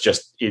himself. That's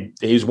just it.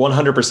 He's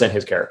 100%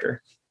 his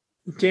character.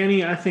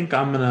 Danny, I think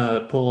I'm going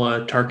to pull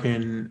a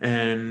Tarkin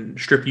and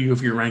strip you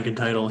of your rank and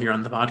title here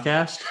on the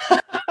podcast.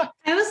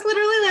 I was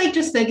literally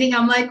just thinking,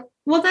 I'm like,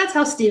 well, that's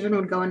how Steven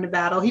would go into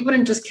battle. He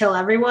wouldn't just kill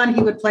everyone.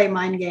 He would play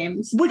mind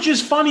games. Which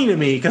is funny to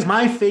me because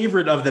my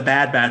favorite of the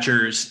Bad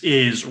Batchers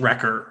is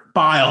Wrecker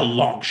by a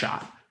long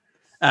shot.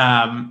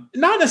 Not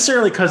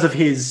necessarily because of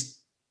his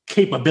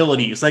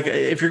capabilities. Like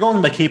if you're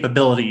going by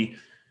capability,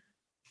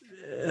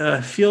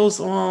 feels,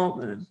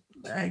 well,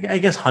 I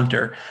guess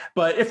Hunter.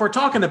 But if we're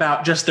talking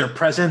about just their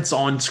presence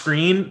on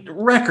screen,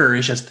 Wrecker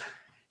is just,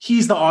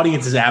 he's the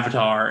audience's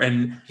avatar,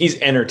 and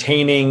he's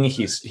entertaining.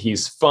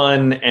 He's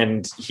fun,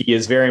 and he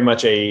is very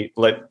much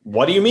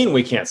what do you mean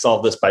we can't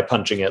solve this by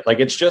punching it? Like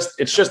it's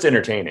just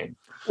entertaining.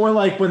 Or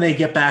like when they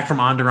get back from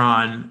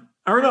Onderon,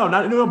 or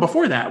no,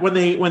 before that, when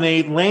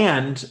they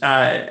land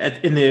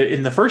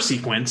in the first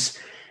sequence,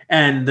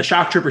 and the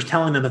shock troopers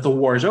telling them that the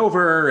war is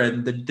over,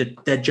 and the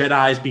dead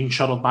Jedi is being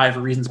shuttled by for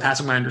reasons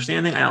passing my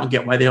understanding. I don't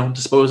get why they don't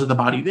dispose of the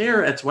body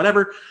there. It's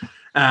whatever.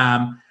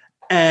 Tech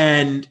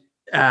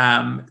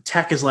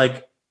is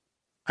like,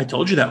 I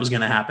told you that was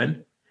going to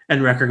happen.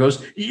 And Wrecker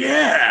goes,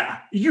 yeah,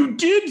 you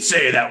did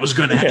say that was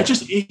going to happen.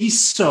 Yeah. He's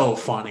so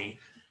funny.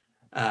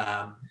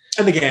 And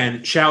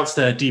again, shouts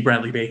to D.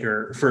 Bradley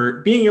Baker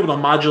for being able to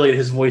modulate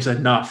his voice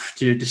enough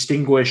to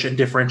distinguish and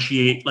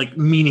differentiate like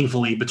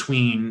meaningfully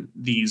between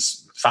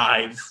these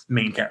 5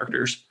 main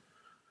characters.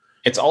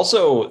 It's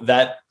also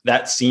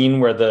that scene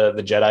where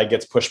the Jedi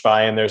gets pushed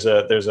by and there's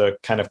a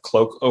kind of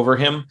cloak over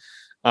him.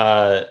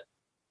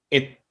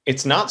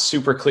 It's not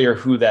super clear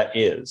who that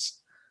is.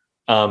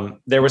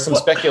 There was some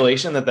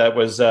speculation that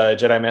was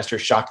Jedi Master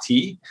Shaak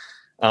Ti,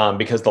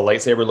 because the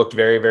lightsaber looked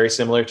very, very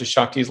similar to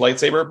Shaak Ti's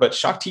lightsaber. But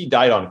Shaak Ti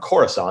died on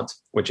Coruscant,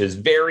 which is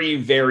very,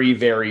 very,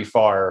 very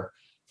far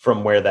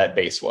from where that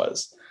base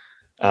was.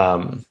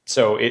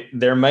 So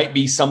there might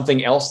be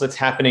something else that's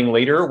happening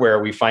later where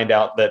we find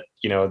out that,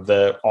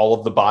 all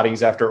of the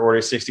bodies after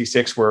Order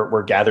 66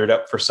 were gathered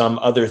up for some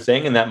other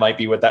thing. And that might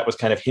be what that was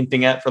kind of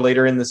hinting at for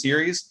later in the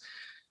series.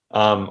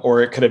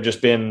 Or it could have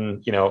just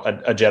been,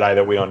 a Jedi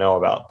that we don't know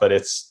about, but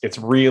it's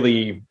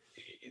really,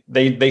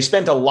 they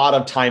spent a lot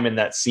of time in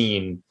that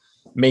scene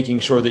making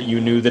sure that you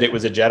knew that it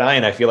was a Jedi.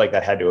 And I feel like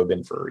that had to have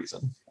been for a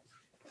reason.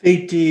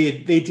 They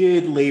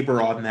did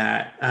labor on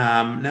that.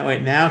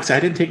 Now, because I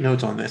didn't take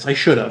notes on this. I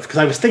should have, because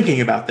I was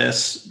thinking about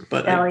this,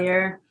 but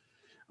failure.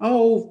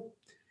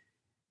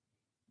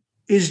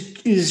 Is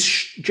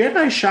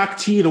Jedi Shaak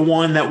Ti the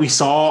one that we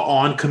saw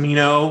on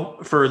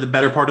Kamino for the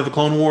better part of the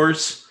Clone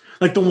Wars?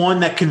 Like the one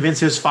that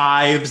convinces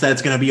Fives that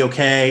it's going to be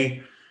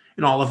okay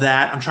and all of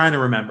that? I'm trying to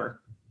remember.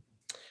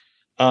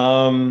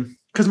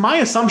 Because my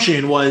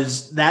assumption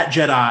was that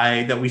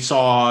Jedi that we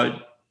saw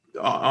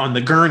on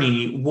the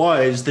gurney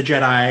was the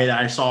Jedi that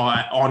I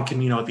saw on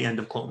Kamino at the end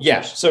of Clone Wars.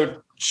 Yeah,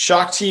 so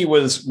Shaak Ti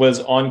was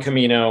on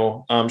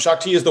Kamino.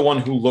 Shaak Ti is the one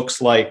who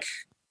looks like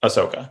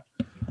Ahsoka.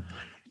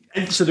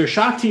 And so there's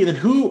Shaak Ti, and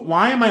then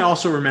why am I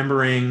also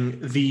remembering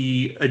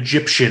the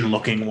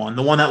Egyptian-looking one,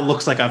 the one that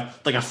looks like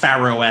a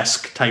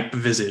pharaoh-esque type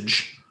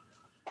visage?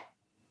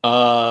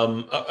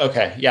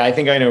 Okay, yeah, I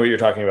think I know what you're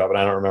talking about, but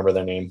I don't remember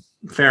their name.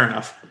 Fair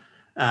enough.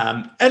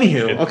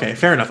 Okay,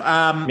 fair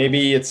enough.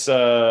 Maybe it's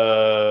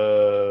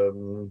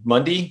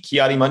Mundi,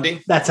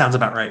 Ki-Adi-Mundi. That sounds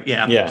about right.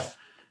 Yeah. Yeah.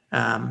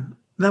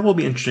 That will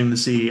be interesting to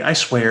see. I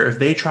swear, if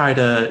they try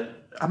to,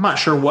 I'm not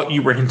sure what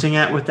you were hinting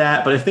at with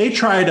that, but if they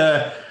try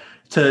to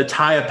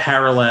tie a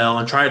parallel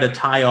and try to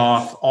tie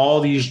off all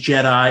these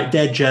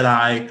dead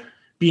Jedi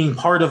being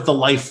part of the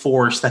life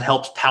force that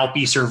helps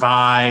Palpy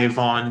survive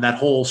on that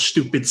whole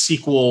stupid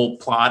sequel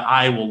plot,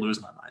 I will lose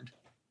my mind.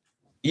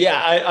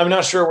 Yeah, I'm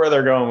not sure where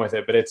they're going with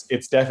it, but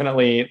it's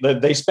definitely,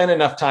 they spent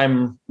enough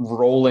time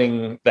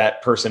rolling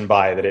that person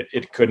by that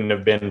it couldn't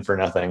have been for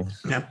nothing.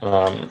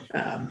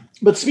 Yeah.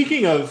 But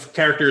speaking of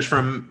characters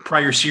from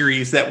prior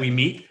series that we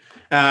meet,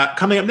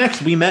 coming up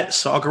next, we met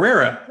Saw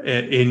Gerrera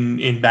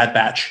in Bad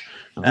Batch.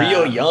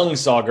 Real young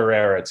Saw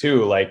Gerrera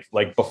too,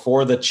 like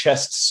before the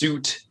chest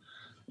suit,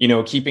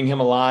 keeping him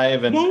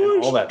alive and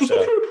all that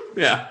stuff.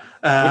 Yeah,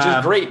 which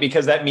is great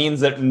because that means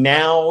that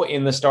now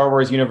in the Star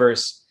Wars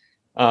universe,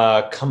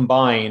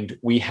 combined,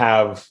 we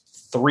have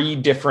 3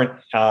 different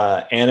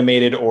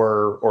animated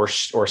or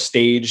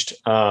staged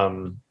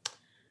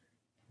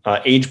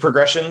age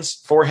progressions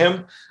for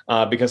him.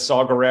 Because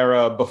Saw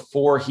Gerrera,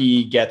 before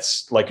he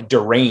gets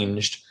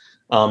deranged,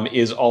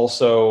 is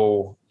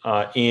also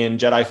in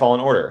Jedi Fallen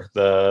Order,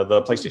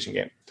 the PlayStation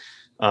game,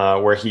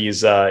 where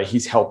he's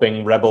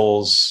helping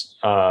rebels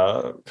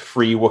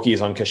free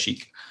Wookiees on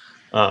Kashyyyk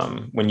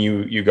when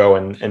you go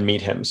and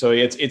meet him. So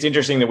it's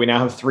interesting that we now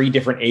have 3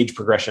 different age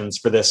progressions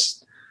for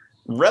this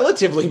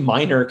relatively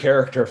minor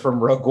character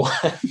from Rogue One.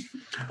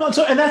 Well,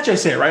 and that's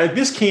just it, right?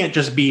 This can't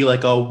just be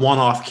a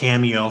one-off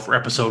cameo for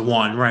Episode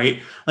 1,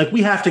 right?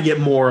 We have to get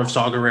more of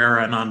Saw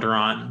Gerrera and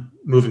Onderon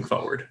moving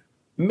forward.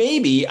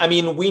 Maybe. I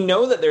mean, we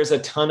know that there's a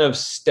ton of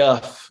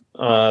stuff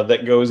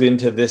that goes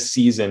into this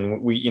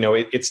season.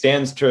 It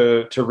stands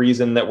to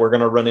reason that we're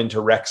going to run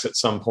into Rex at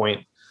some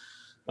point.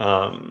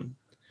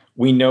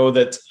 We know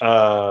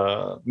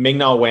that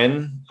Ming-Na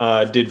Wen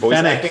did voice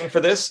acting for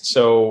this,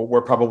 so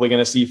we're probably going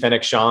to see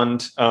Fennec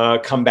Shand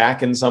come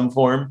back in some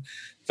form.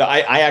 So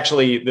I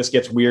actually, this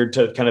gets weird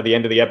to kind of the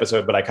end of the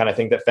episode, but I kind of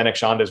think that Fennec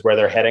Shand is where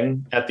they're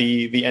heading at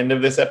the end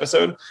of this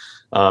episode.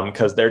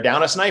 Because they're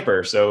down a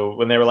sniper. So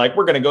when they were like,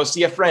 we're going to go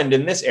see a friend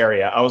in this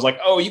area, I was like,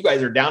 oh, you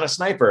guys are down a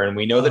sniper. And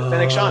we know that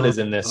Fennec Shand is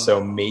in this.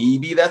 So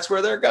maybe that's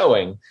where they're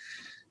going.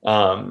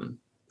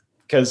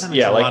 Because,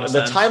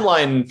 the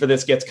timeline for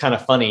this gets kind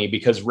of funny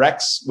because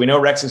we know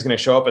Rex is going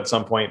to show up at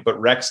some point,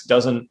 but Rex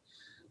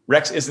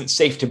isn't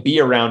safe to be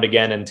around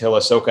again until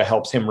Ahsoka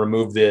helps him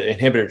remove the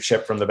inhibitor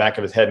chip from the back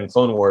of his head in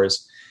Clone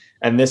Wars.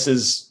 And this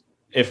is,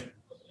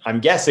 I'm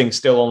guessing,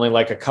 still only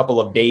a couple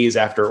of days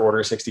after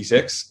Order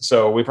 66.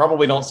 So we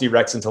probably don't see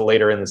Rex until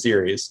later in the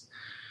series.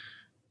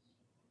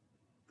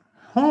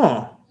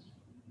 Huh.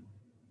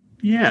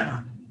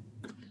 Yeah.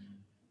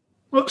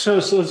 Well,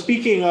 so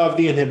speaking of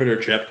the inhibitor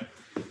chip,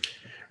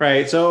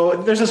 right?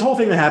 So there's this whole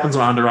thing that happens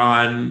on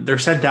Onderon. They're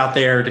sent out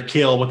there to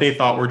kill what they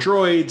thought were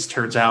droids.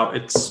 Turns out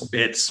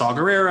it's Saw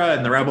Gerrera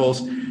and the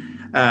rebels.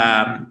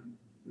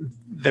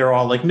 They're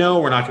all like, no,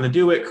 we're not going to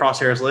do it.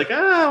 Crosshair's like,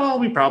 well,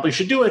 we probably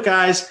should do it,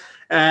 guys.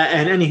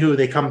 And anywho,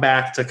 they come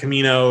back to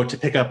Kamino to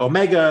pick up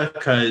Omega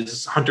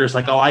because Hunter's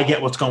like, oh, I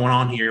get what's going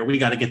on here. We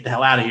got to get the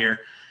hell out of here.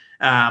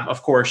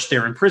 Of course,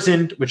 they're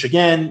imprisoned, which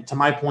again, to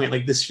my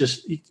point, this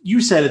just, you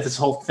said it, this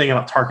whole thing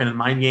about Tarkin and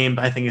Mind Game,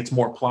 but I think it's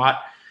more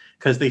plot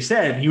because they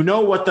said, you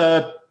know what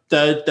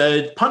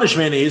the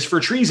punishment is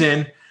for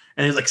treason,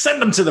 and he's like, send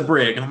them to the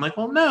brig. And I'm like,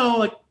 well, no,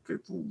 like,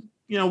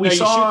 we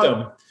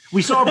saw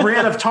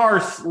Brienne of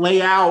Tarth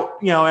lay out,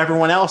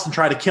 everyone else and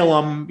try to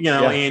kill him,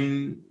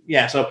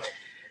 so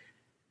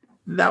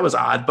that was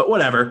odd, but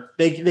whatever.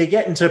 They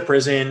get into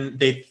prison.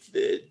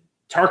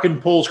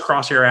 Tarkin pulls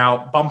Crosshair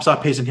out, bumps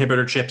up his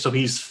inhibitor chip, so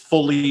he's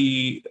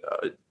fully,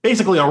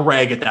 basically a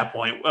reg at that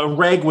point, a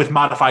reg with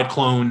modified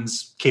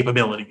clones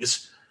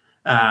capabilities,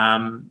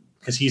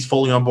 because he's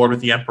fully on board with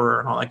the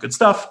Emperor and all that good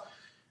stuff.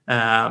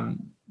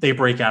 They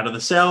break out of the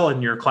cell,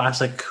 and your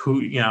classic,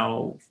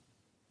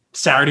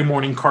 Saturday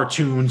morning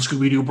cartoon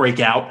Scooby-Doo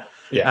breakout.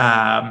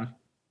 Yeah.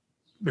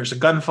 There's a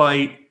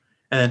gunfight,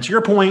 and then to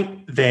your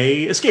point,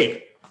 they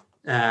escape.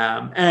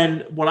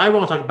 And what I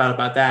want to talk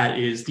about that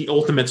is the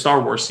ultimate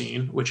Star Wars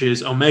scene, which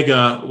is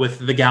Omega with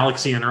the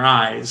galaxy in her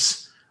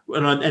eyes,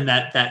 and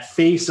that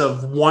face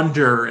of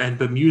wonder and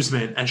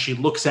bemusement as she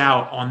looks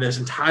out on this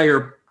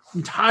entire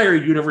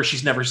universe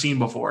she's never seen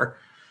before.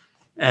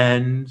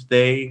 And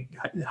they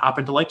hop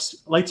into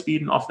light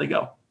speed and off they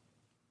go.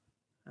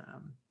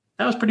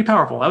 That was pretty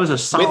powerful. That was a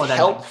solid with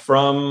help ending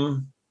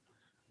from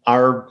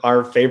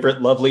our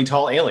favorite lovely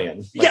tall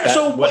alien.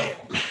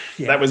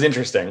 That was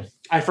interesting.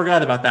 I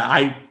forgot about that.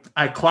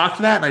 I clocked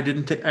that and I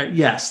didn't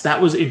yes,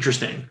 that was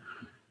interesting.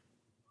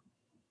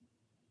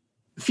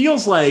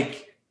 Feels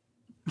like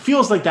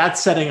that's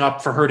setting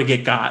up for her to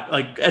get got.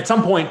 Like at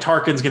some point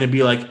Tarkin's going to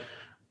be like,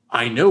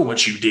 I know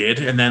what you did,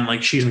 and then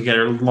like she's going to get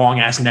her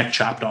long ass neck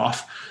chopped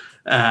off.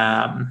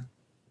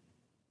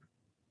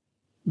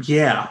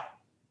 Yeah.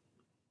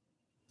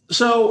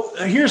 So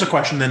here's a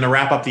question then to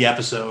wrap up the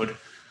episode,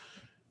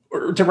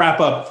 or to wrap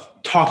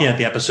up talking at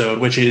the episode,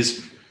 which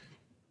is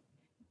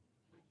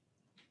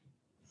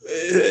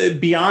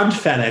beyond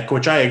Fennec,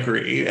 which I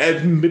agree.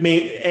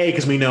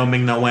 Because we know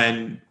Ming-Na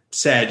Wen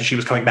said she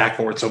was coming back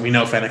for it, so we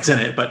know Fennec's in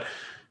it. But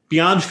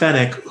beyond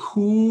Fennec,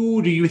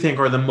 who do you think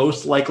are the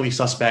most likely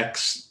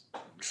suspects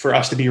for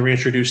us to be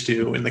reintroduced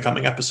to in the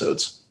coming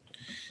episodes?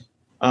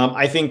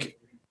 I think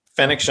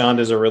Fennec Shand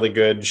is a really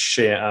good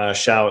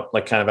shout,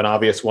 like kind of an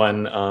obvious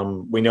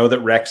one. We know that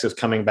Rex is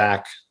coming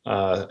back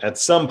at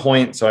some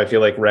point, so I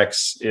feel like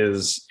Rex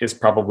is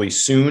probably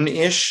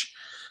soon-ish,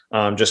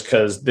 just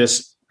because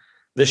this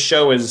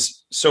show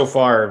is so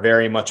far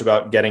very much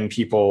about getting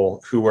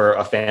people who were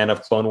a fan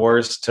of Clone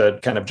Wars to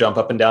kind of jump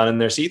up and down in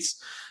their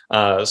seats.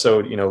 So,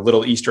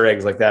 little Easter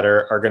eggs like that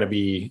are going to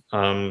be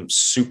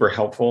super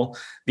helpful.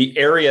 The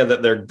area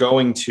that they're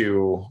going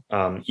to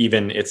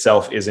even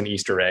itself is an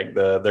Easter egg.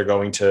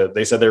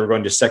 They said they were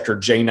going to Sector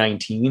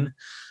J19,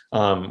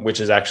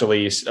 which is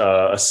actually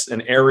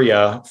an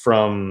area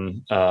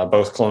from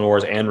both Clone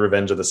Wars and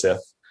Revenge of the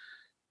Sith.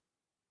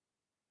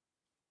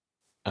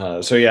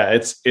 So yeah,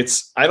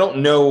 it's I don't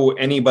know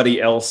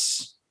anybody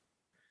else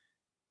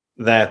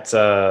that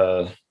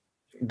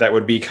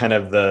would be kind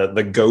of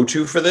the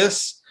go-to for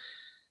this.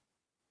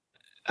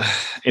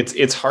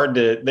 It's hard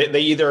to, they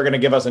either are going to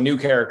give us a new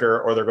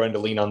character or they're going to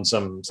lean on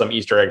some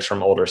Easter eggs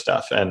from older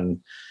stuff.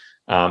 And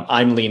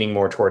I'm leaning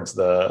more towards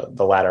the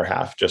latter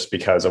half just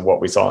because of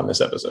what we saw in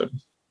this episode.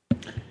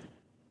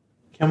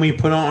 Can we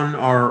put on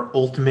our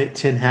ultimate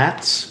tin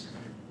hats?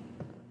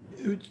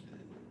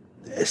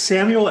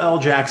 Samuel L.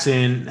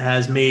 Jackson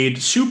has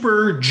made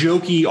super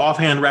jokey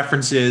offhand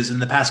references in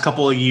the past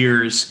couple of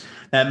years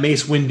that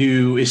Mace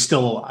Windu is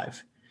still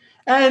alive.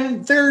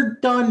 And they're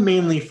done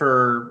mainly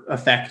for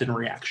effect and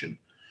reaction.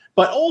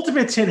 But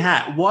ultimate tin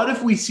hat, what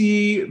if we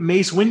see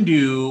Mace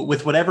Windu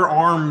with whatever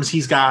arms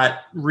he's got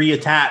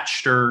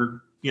reattached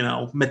or,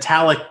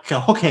 metallic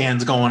hook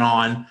hands going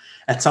on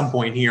at some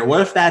point here? What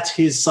if that's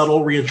his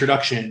subtle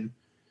reintroduction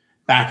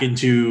back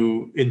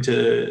into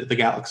the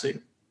galaxy?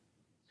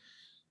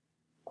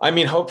 I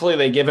mean, hopefully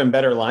they give him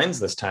better lines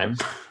this time.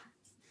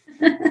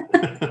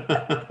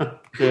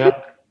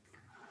 Yeah.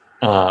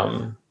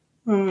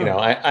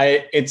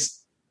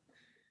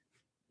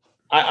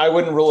 I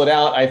wouldn't rule it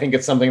out. I think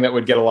it's something that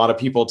would get a lot of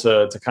people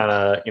to kind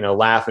of,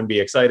 laugh and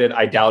be excited.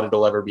 I doubt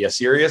it'll ever be a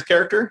serious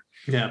character.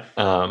 Yeah.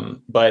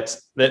 But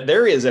that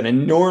there is an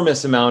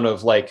enormous amount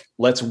of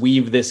let's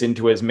weave this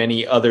into as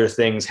many other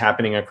things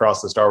happening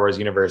across the Star Wars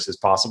universe as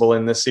possible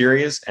in this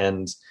series.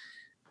 And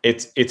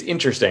it's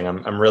interesting.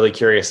 I'm really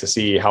curious to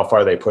see how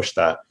far they push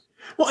that.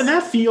 Well, and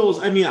that feels,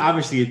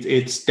 obviously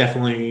it's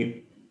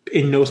definitely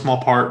in no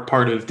small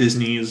part of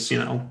Disney's,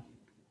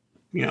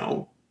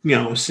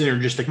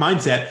 synergistic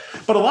mindset,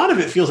 but a lot of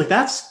it feels like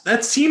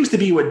that seems to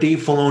be what Dave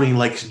Filoni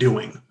likes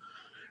doing,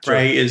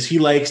 right? Is he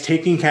likes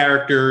taking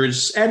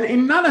characters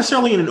and not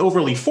necessarily in an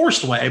overly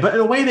forced way, but in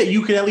a way that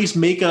you could at least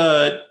make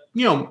a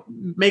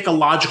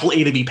logical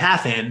A to B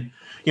path in,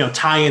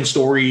 tie in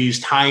stories,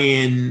 tie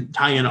in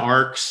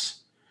arcs,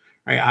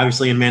 right?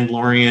 Obviously in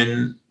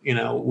Mandalorian,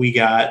 we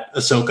got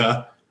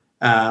Ahsoka,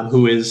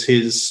 who is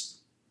his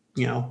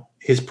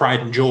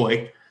pride and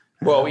joy.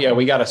 Well, yeah,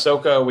 we got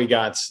Ahsoka. We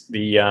got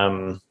the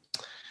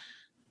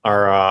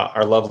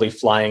our lovely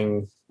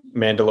flying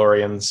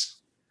Mandalorians.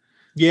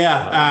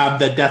 Yeah,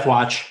 the Death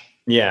Watch.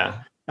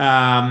 Yeah,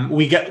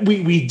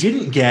 We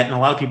didn't get, and a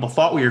lot of people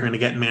thought we were going to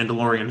get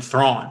Mandalorian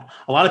Thrawn.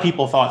 A lot of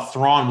people thought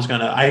Thrawn was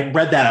going to. I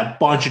read that a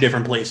bunch of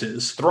different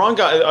places.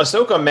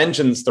 Ahsoka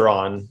mentions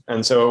Thrawn,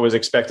 and so it was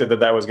expected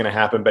that was going to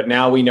happen. But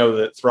now we know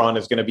that Thrawn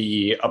is going to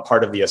be a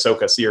part of the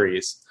Ahsoka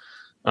series,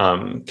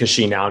 because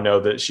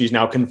she's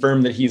now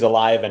confirmed that he's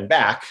alive and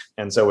back,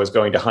 and so is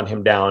going to hunt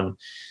him down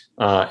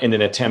in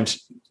an attempt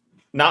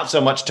not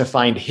so much to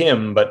find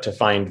him, but to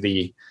find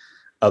the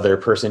other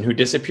person who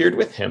disappeared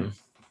with him.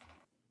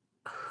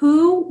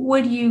 Who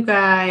would you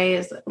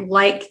guys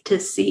like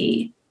to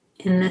see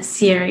in the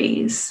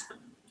series?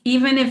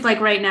 Even if, like,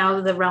 right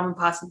now the realm of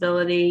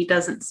possibility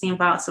doesn't seem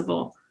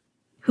possible,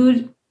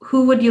 who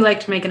would you like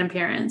to make an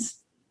appearance?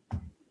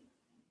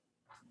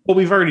 Well,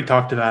 we've already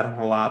talked about him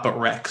a lot, but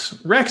Rex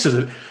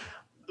is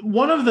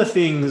one of the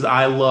things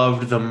I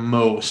loved the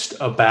most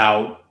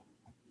about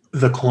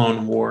the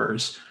Clone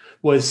Wars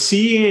was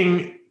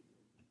seeing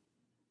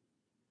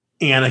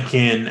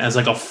Anakin as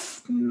like a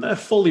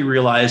fully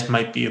realized,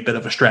 might be a bit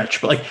of a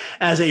stretch, but like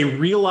as a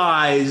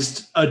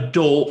realized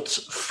adult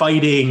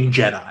fighting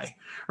Jedi,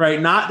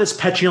 right? Not this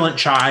petulant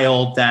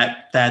child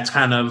that's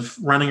kind of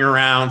running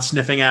around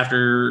sniffing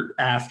after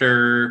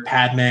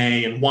Padme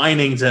and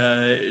whining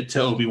to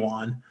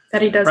Obi-Wan.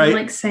 That he doesn't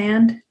like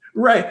sand.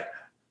 Right.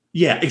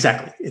 Yeah,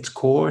 exactly. It's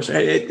coarse.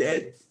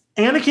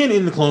 Anakin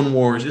in the Clone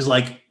Wars is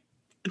like,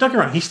 don't get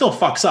me wrong, he still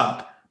fucks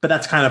up, but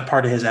that's kind of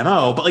part of his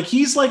MO. But like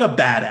he's like a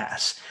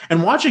badass.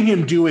 And watching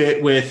him do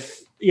it with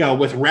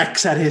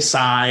Rex at his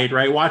side,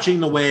 right? Watching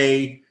the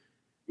way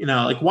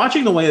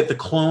that the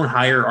clone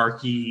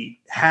hierarchy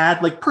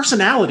had like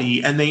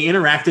personality and they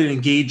interacted and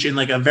engaged in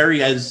like a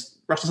very, as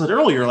Russell said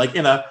earlier, like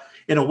in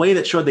a way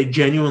that showed they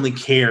genuinely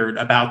cared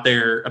about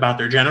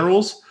their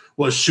generals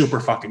was super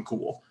fucking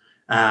cool.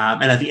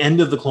 And at the end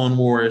of the Clone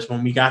Wars,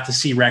 when we got to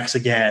see Rex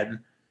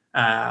again,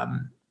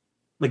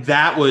 like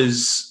that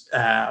was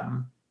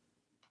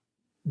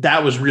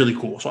really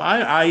cool. So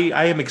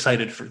I am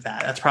excited for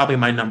that. That's probably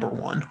my number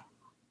one.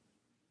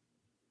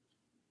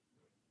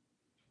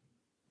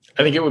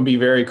 I think it would be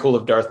very cool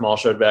if Darth Maul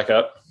showed back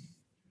up.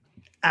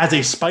 As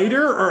a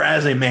spider or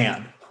as a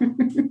man?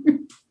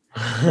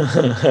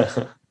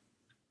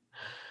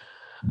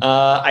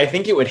 I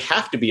think it would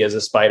have to be as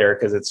a spider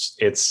because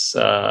it's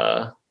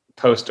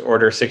post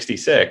Order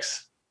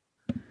 66.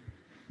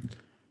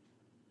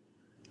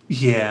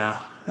 Yeah,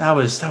 that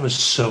was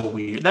so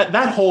weird.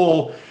 That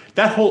whole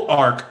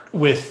arc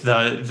with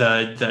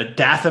the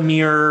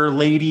Dathomir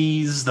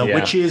ladies, the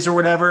witches or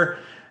whatever.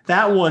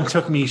 That one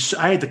took me.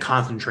 I had to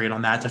concentrate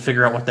on that to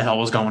figure out what the hell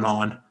was going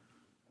on.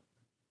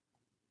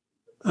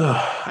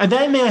 And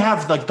then they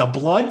have like the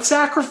blood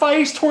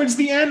sacrifice towards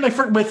the end. With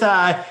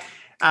Misa,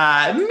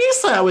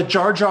 with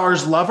Jar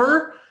Jar's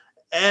lover,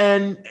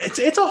 and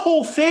it's a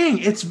whole thing.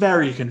 It's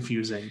very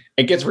confusing.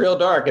 It gets real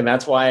dark, and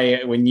that's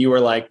why when you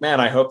were like, "Man,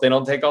 I hope they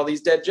don't take all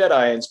these dead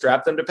Jedi and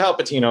strap them to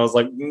Palpatine," I was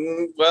like,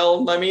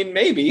 "Well, I mean,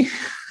 maybe."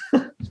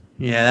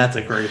 Yeah, that's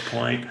a great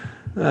point.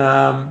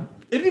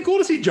 It'd be cool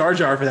to see Jar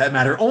Jar for that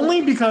matter,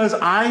 only because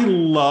I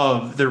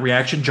love the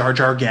reaction Jar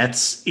Jar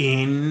gets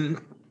in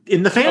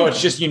the fandom. Oh,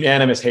 it's just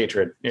unanimous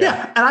hatred.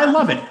 Yeah, and I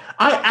love it.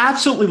 I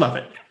absolutely love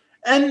it.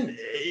 And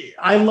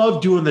I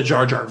love doing the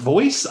Jar Jar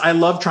voice. I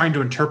love trying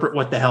to interpret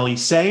what the hell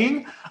he's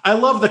saying. I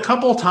love the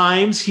couple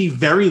times he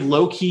very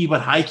low-key but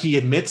high-key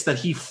admits that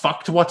he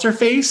fucked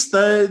what's-her-face,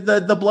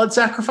 the blood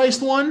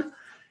sacrificed one.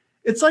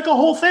 It's like a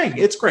whole thing.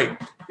 It's great.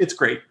 It's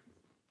great.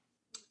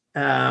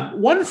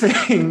 One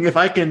thing, if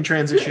I can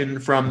transition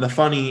from the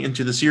funny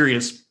into the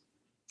serious,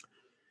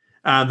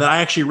 that I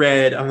actually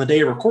read on the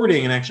day of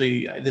recording, and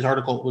actually this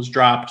article was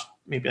dropped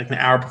maybe like an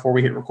hour before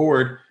we hit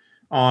record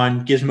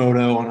on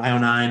Gizmodo on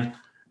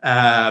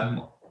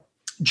IO9.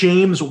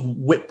 James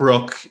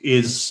Whitbrook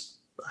is,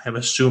 I'm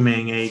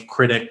assuming, a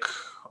critic,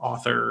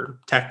 author,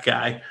 tech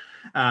guy,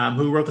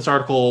 who wrote this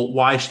article,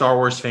 Why Star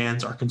Wars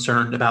Fans Are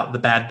Concerned About the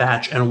Bad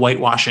Batch and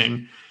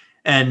Whitewashing.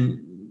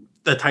 And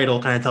the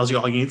title kind of tells you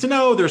all you need to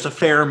know. There's a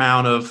fair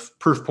amount of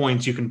proof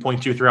points you can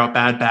point to throughout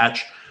Bad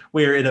Batch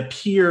where it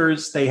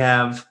appears they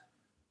have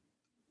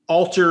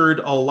altered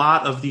a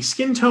lot of the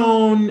skin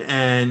tone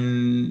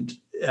and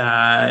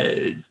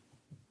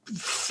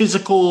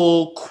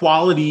physical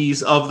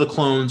qualities of the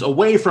clones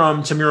away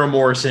from Tamira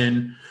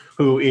Morrison,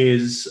 who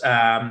is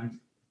Jango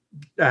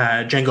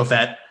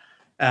Fett,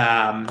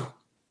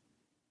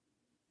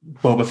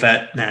 Boba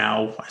Fett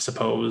now, I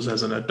suppose,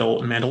 as an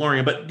adult in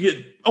Mandalorian, but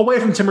away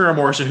from Tamira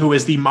Morrison, who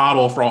is the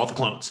model for all the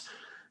clones.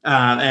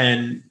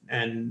 And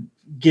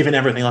given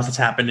everything else that's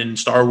happened in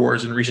Star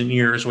Wars in recent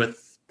years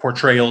with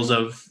portrayals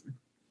of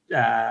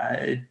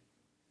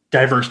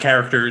diverse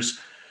characters,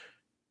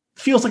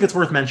 feels like it's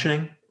worth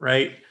mentioning,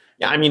 right?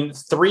 Yeah, I mean,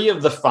 3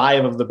 of the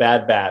 5 of the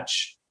Bad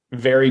Batch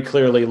very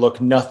clearly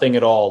look nothing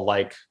at all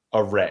like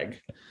a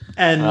reg.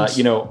 And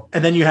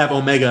and then you have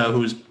Omega,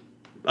 who's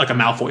like a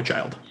Malfoy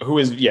child, who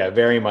is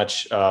very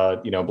much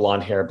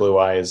blonde hair, blue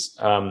eyes.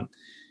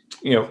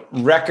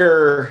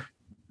 Wrecker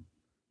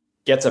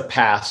gets a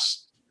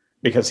pass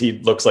because he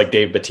looks like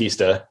Dave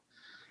Bautista,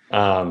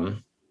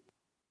 and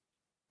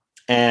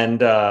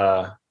and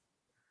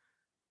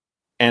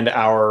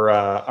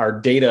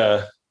our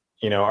Data,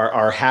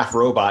 our half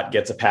robot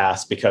gets a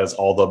pass because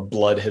all the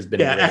blood has been.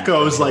 Yeah,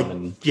 Echo's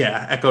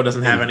Echo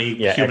doesn't have any.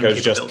 Yeah,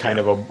 Echo's just kind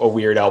of a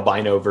weird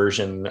albino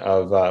version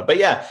of. But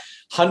yeah,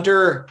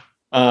 Hunter.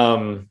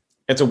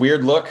 It's a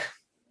weird look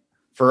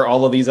for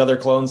all of these other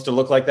clones to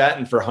look like that,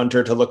 and for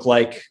Hunter to look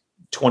like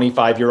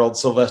 25-year-old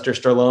Sylvester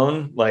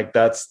Stallone. Like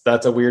that's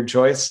a weird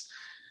choice.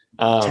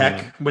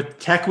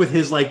 Tech with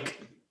his like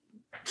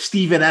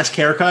Steven-esque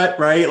haircut,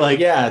 right? Like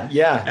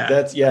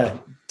that's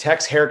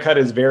Tech's haircut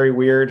is very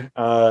weird.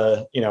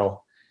 Crosshair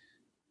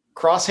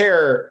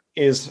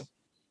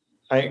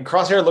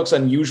looks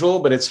unusual,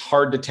 but it's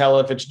hard to tell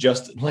if it's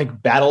just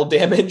like battle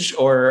damage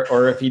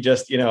or if he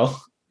just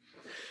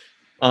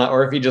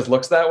or if he just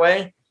looks that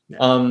way.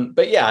 Yeah.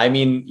 But yeah, I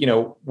mean,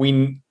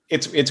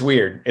 it's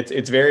weird.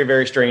 It's very,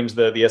 very strange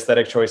the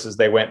aesthetic choices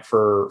they went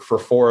for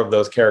 4 of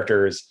those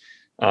characters.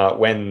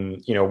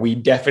 When we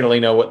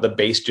definitely know what the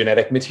base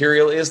genetic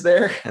material is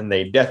there, and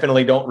they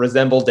definitely don't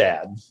resemble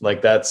Dad.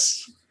 Like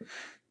that's.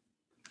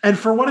 And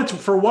for what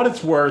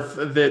it's worth,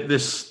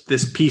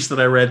 this piece that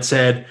I read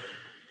said,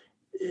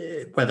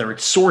 whether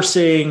it's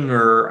sourcing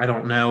or I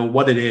don't know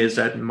what it is,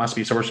 that must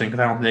be sourcing because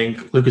I don't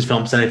think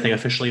Lucasfilm said anything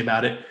officially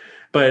about it.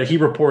 But he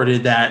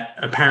reported that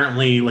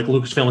apparently, like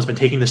Lucasfilm has been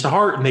taking this to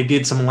heart, and they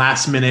did some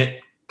last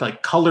minute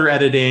like color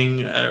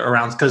editing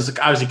around because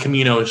obviously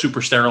Camino is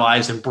super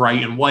sterilized and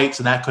bright and white,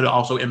 so that could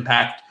also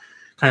impact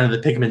kind of the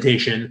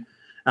pigmentation.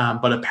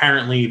 But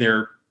apparently,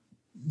 they're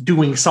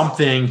doing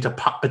something to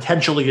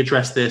potentially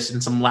address this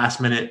in some last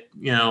minute,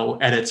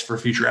 edits for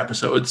future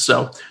episodes.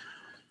 So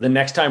the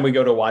next time we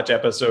go to watch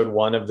episode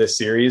 1 of this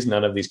series,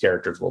 none of these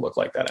characters will look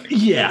like that anymore.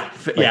 Yeah,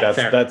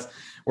 that's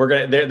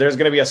there's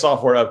gonna be a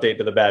software update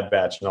to the Bad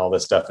Batch, and all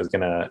this stuff is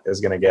gonna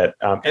get.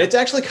 And it's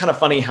actually kind of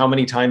funny how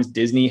many times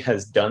Disney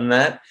has done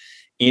that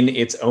in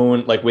its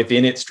own, like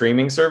within its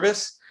streaming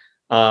service.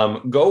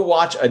 Go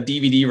watch a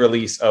DVD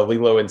release of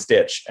Lilo and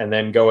Stitch, and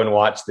then go and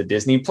watch the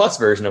Disney Plus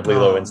version of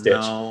Lilo and Stitch.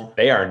 No.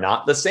 They are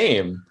not the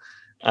same.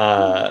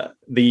 Danny,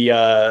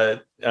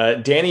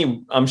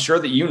 I'm sure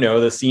that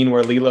the scene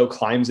where Lilo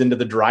climbs into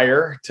the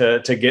dryer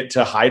to get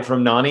to hide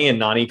from Nani, and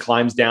Nani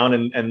climbs down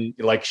and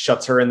like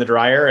shuts her in the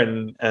dryer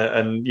and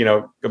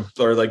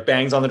or like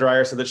bangs on the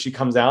dryer so that she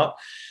comes out.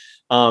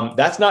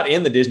 That's not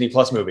in the Disney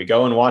Plus movie.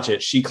 Go and watch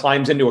it. She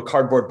climbs into a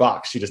cardboard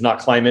box. She does not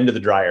climb into the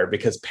dryer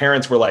because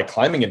parents were like,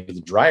 climbing into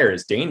the dryer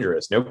is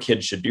dangerous. No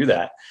kid should do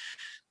that.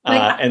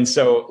 And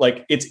so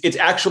like, it's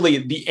actually,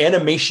 the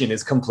animation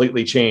is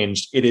completely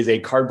changed. It is a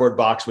cardboard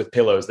box with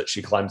pillows that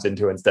she climbs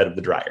into instead of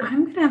the dryer.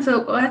 I'm going to have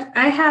to,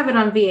 I have it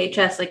on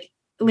VHS. Like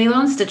Lilo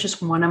and Stitch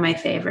is one of my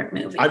favorite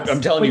movies.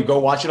 I'm telling you, go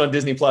watch it on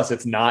Disney Plus.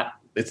 It's not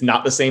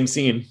the same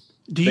scene.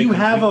 Do you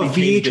have a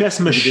VHS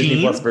machine?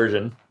 Disney Plus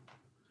version.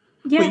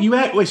 Yeah.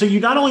 So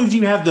you not only do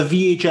you have the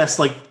VHS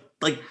like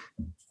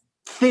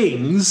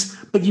things,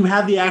 but you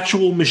have the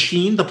actual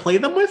machine to play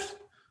them with?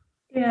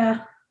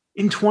 Yeah.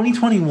 In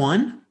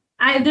 2021?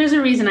 There's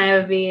a reason I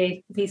have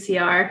a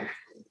VCR.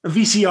 A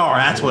VCR,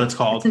 that's what it's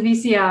called. It's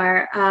a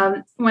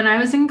VCR. When I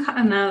was in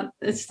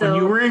it's still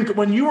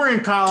when you were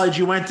in college,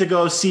 you went to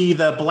go see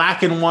the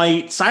black and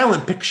white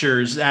silent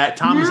pictures at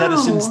Thomas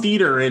Edison's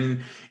Theater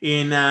in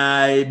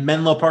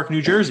Menlo Park,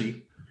 New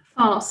Jersey.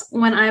 False.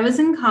 When I was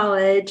in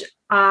college,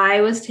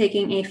 I was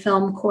taking a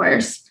film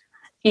course,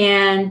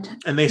 and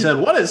they said,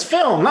 "What is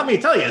film? Let me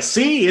tell you.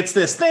 See, it's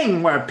this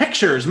thing where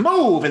pictures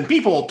move and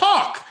people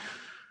talk."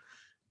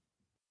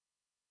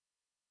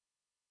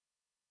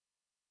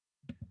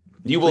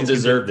 You will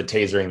deserve the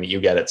tasering that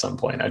you get at some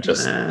point. I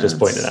just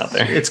pointed out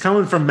there. It's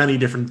coming from many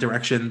different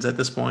directions at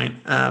this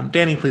point.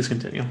 Danny, please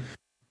continue.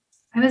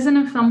 I was in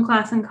a film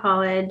class in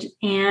college,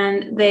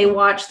 and they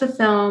watched the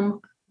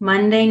film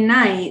Monday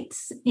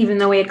nights, even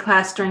though we had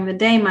class during the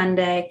day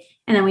Monday,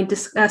 and then we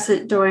discuss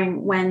it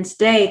during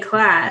Wednesday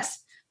class.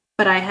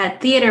 But I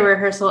had theater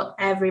rehearsal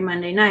every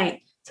Monday night.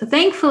 So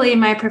thankfully,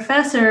 my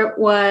professor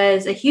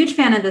was a huge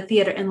fan of the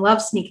theater and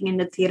loved sneaking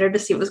into theater to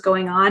see what was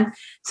going on.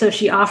 So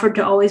she offered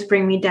to always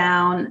bring me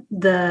down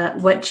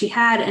what she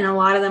had, and a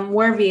lot of them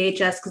were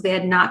VHS because they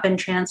had not been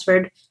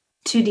transferred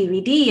to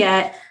DVD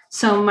yet.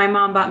 So my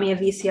mom bought me a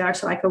VCR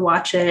so I could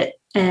watch it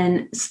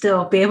and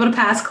still be able to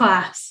pass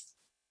class.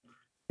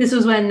 This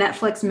was when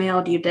Netflix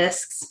mailed you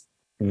discs.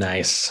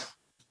 Nice.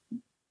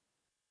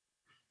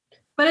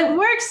 But it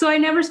works, so I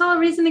never saw a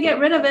reason to get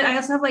rid of it. I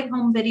also have like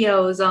home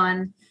videos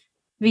on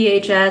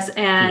VHS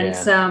and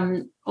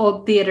some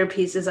old theater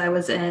pieces I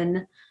was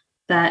in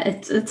that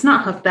it's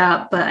not hooked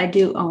up, but I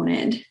do own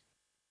it.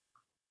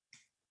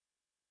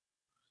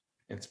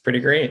 It's pretty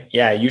great.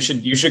 Yeah, you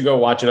should go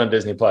watch it on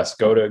Disney Plus.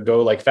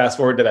 Go like fast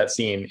forward to that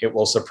scene. It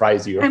will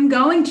surprise you. I'm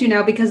going to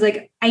now because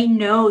like I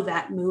know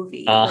that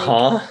movie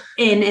like,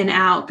 in and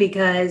out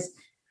because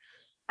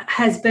it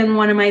has been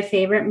one of my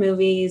favorite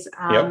movies.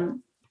 I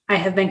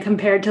have been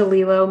compared to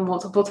Lilo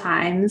multiple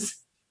times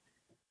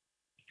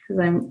because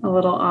I'm a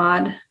little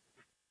odd.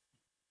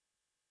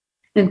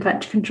 And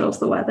Pudge controls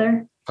the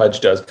weather.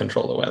 Pudge does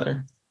control the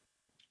weather.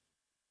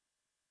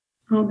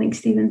 I don't think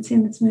Steven's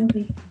seen this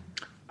movie.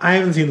 I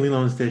haven't seen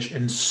Lilo and Stitch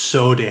in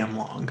so damn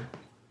long.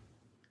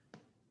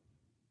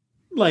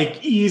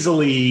 Like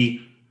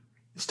easily,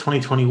 it's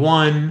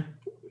 2021.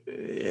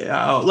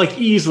 Like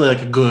easily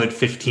like a good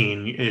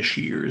 15-ish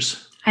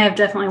years. I have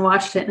definitely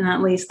watched it in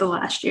at least the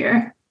last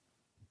year.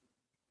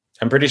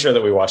 I'm pretty sure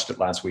that we watched it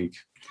last week.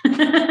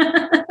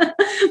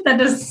 That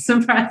doesn't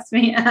surprise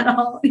me at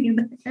all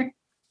either.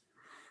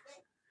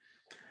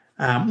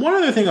 One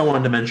other thing I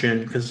wanted to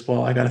mention, because,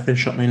 well, I got to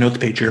finish up my notes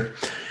page here,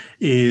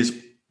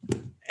 is,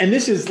 and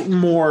this is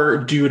more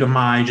due to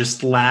my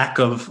just lack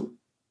of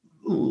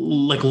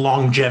like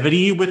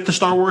longevity with the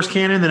Star Wars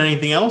canon than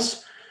anything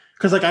else.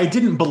 Because like I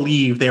didn't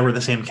believe they were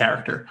the same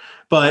character.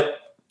 But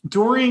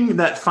during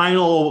that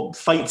final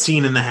fight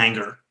scene in the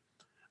hangar,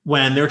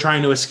 when they're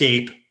trying to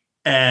escape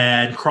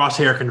and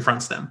Crosshair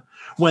confronts them,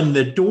 when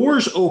the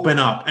doors open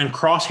up and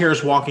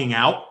Crosshair's walking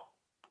out,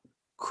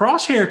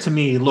 Crosshair to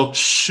me looked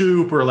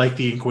super like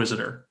the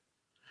Inquisitor.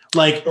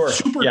 Like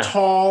super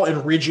tall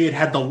and rigid,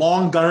 had the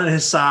long gun on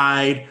his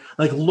side,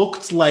 like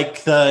looked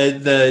like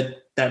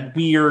that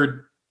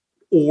weird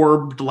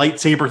orbed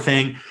lightsaber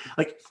thing.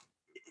 Like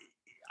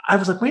I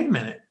was like, wait a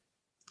minute.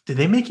 Did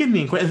they make him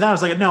the Inquisitor? And I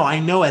was like, no, I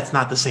know it's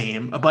not the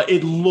same, but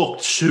it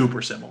looked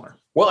super similar.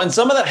 Well, and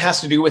some of that has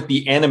to do with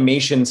the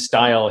animation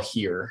style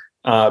here,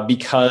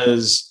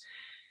 because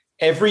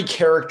every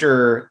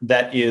character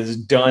that is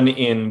done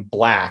in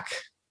black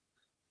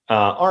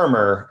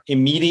armor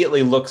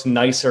immediately looks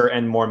nicer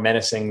and more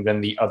menacing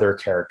than the other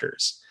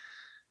characters,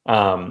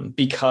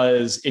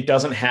 because it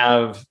doesn't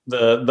have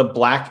the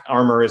black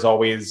armor is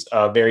always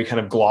very kind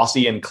of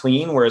glossy and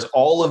clean, whereas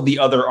all of the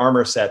other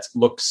armor sets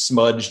look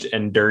smudged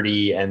and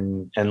dirty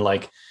and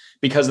like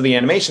because of the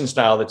animation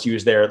style that's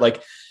used there.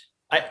 Like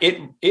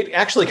it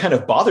actually kind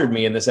of bothered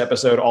me in this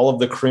episode. All of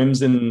the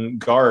Crimson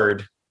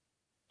Guard,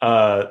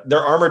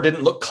 their armor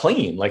didn't look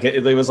clean. Like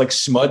it was like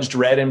smudged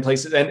red in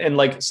places. And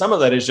like some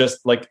of that is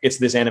just like, it's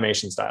this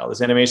animation style.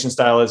 This animation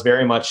style is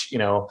very much,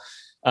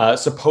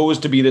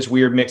 supposed to be this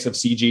weird mix of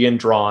CG and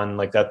drawn.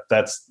 Like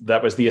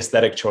that was the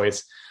aesthetic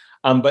choice.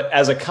 But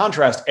as a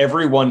contrast,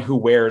 everyone who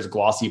wears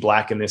glossy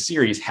black in this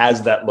series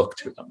has that look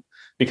to them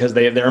because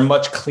they're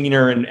much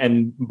cleaner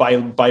and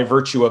by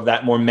virtue of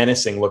that more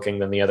menacing looking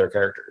than the other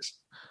characters.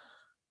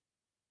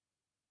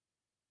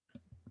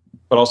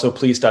 But also,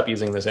 please stop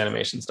using this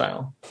animation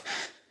style.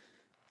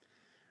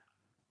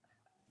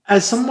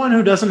 As someone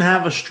who doesn't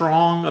have a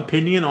strong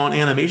opinion on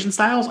animation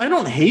styles, I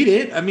don't hate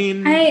it. I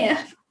mean,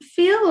 I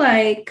feel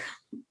like,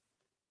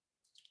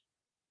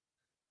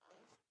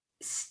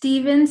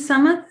 Steven,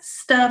 some of the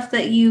stuff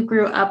that you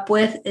grew up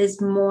with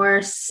is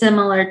more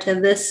similar to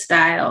this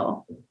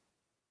style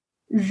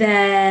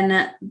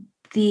than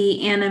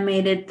the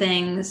animated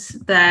things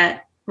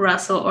that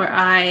Russell or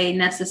I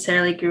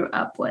necessarily grew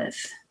up with.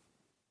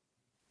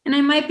 And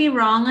I might be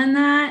wrong on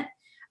that,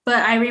 but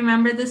I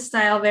remember this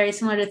style very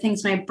similar to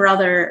things my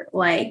brother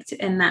liked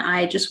and that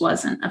I just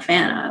wasn't a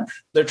fan of.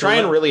 They're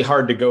trying really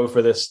hard to go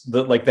for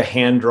the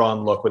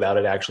hand-drawn look without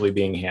it actually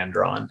being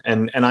hand-drawn.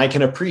 And I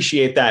can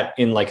appreciate that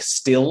in like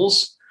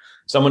stills.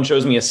 Someone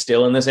shows me a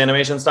still in this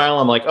animation style.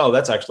 I'm like, oh,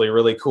 that's actually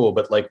really cool.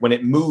 But like when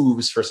it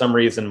moves, for some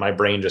reason, my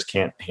brain just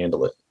can't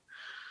handle it.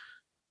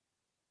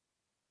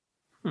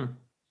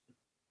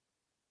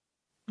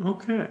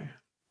 Okay.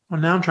 Well,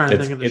 now I'm trying to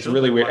think of this. It's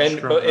really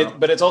weird.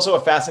 But it's also a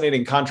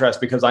fascinating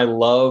contrast because I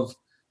love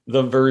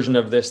the version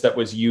of this that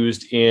was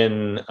used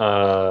in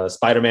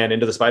Spider-Man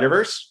Into the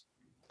Spider-Verse.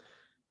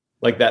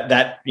 Like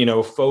that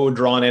faux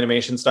drawn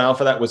animation style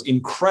for that was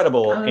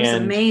incredible. That was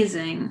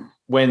amazing.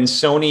 When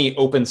Sony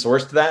open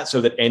sourced that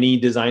so that any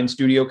design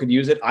studio could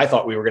use it, I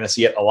thought we were going to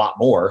see it a lot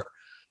more.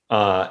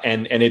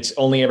 And it's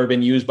only ever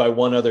been used by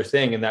one other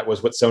thing, and that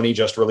was what Sony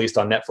just released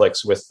on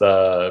Netflix with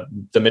the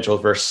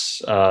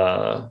Mitchellverse,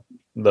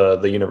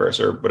 the universe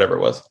or whatever it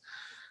was,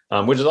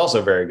 which is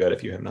also very good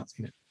if you have not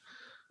seen it.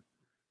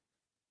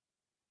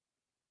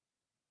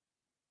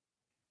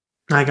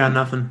 I got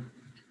nothing.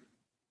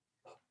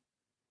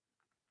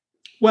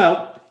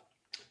 Well,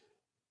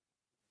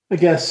 I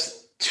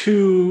guess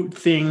two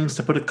things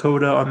to put a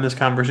coda on this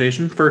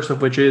conversation. First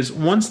of which is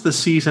once the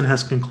season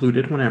has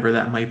concluded, whenever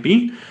that might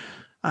be,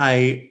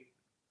 I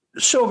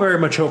so very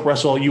much hope,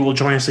 Russell, you will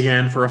join us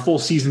again for a full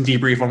season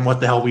debrief on what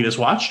the hell we just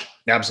watched.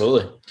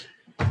 Absolutely.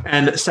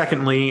 And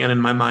secondly, and in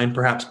my mind,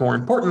 perhaps more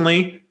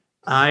importantly,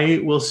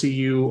 I will see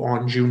you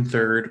on June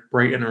 3rd,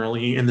 bright and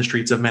early in the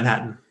streets of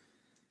Manhattan.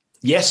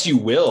 Yes, you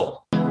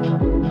will.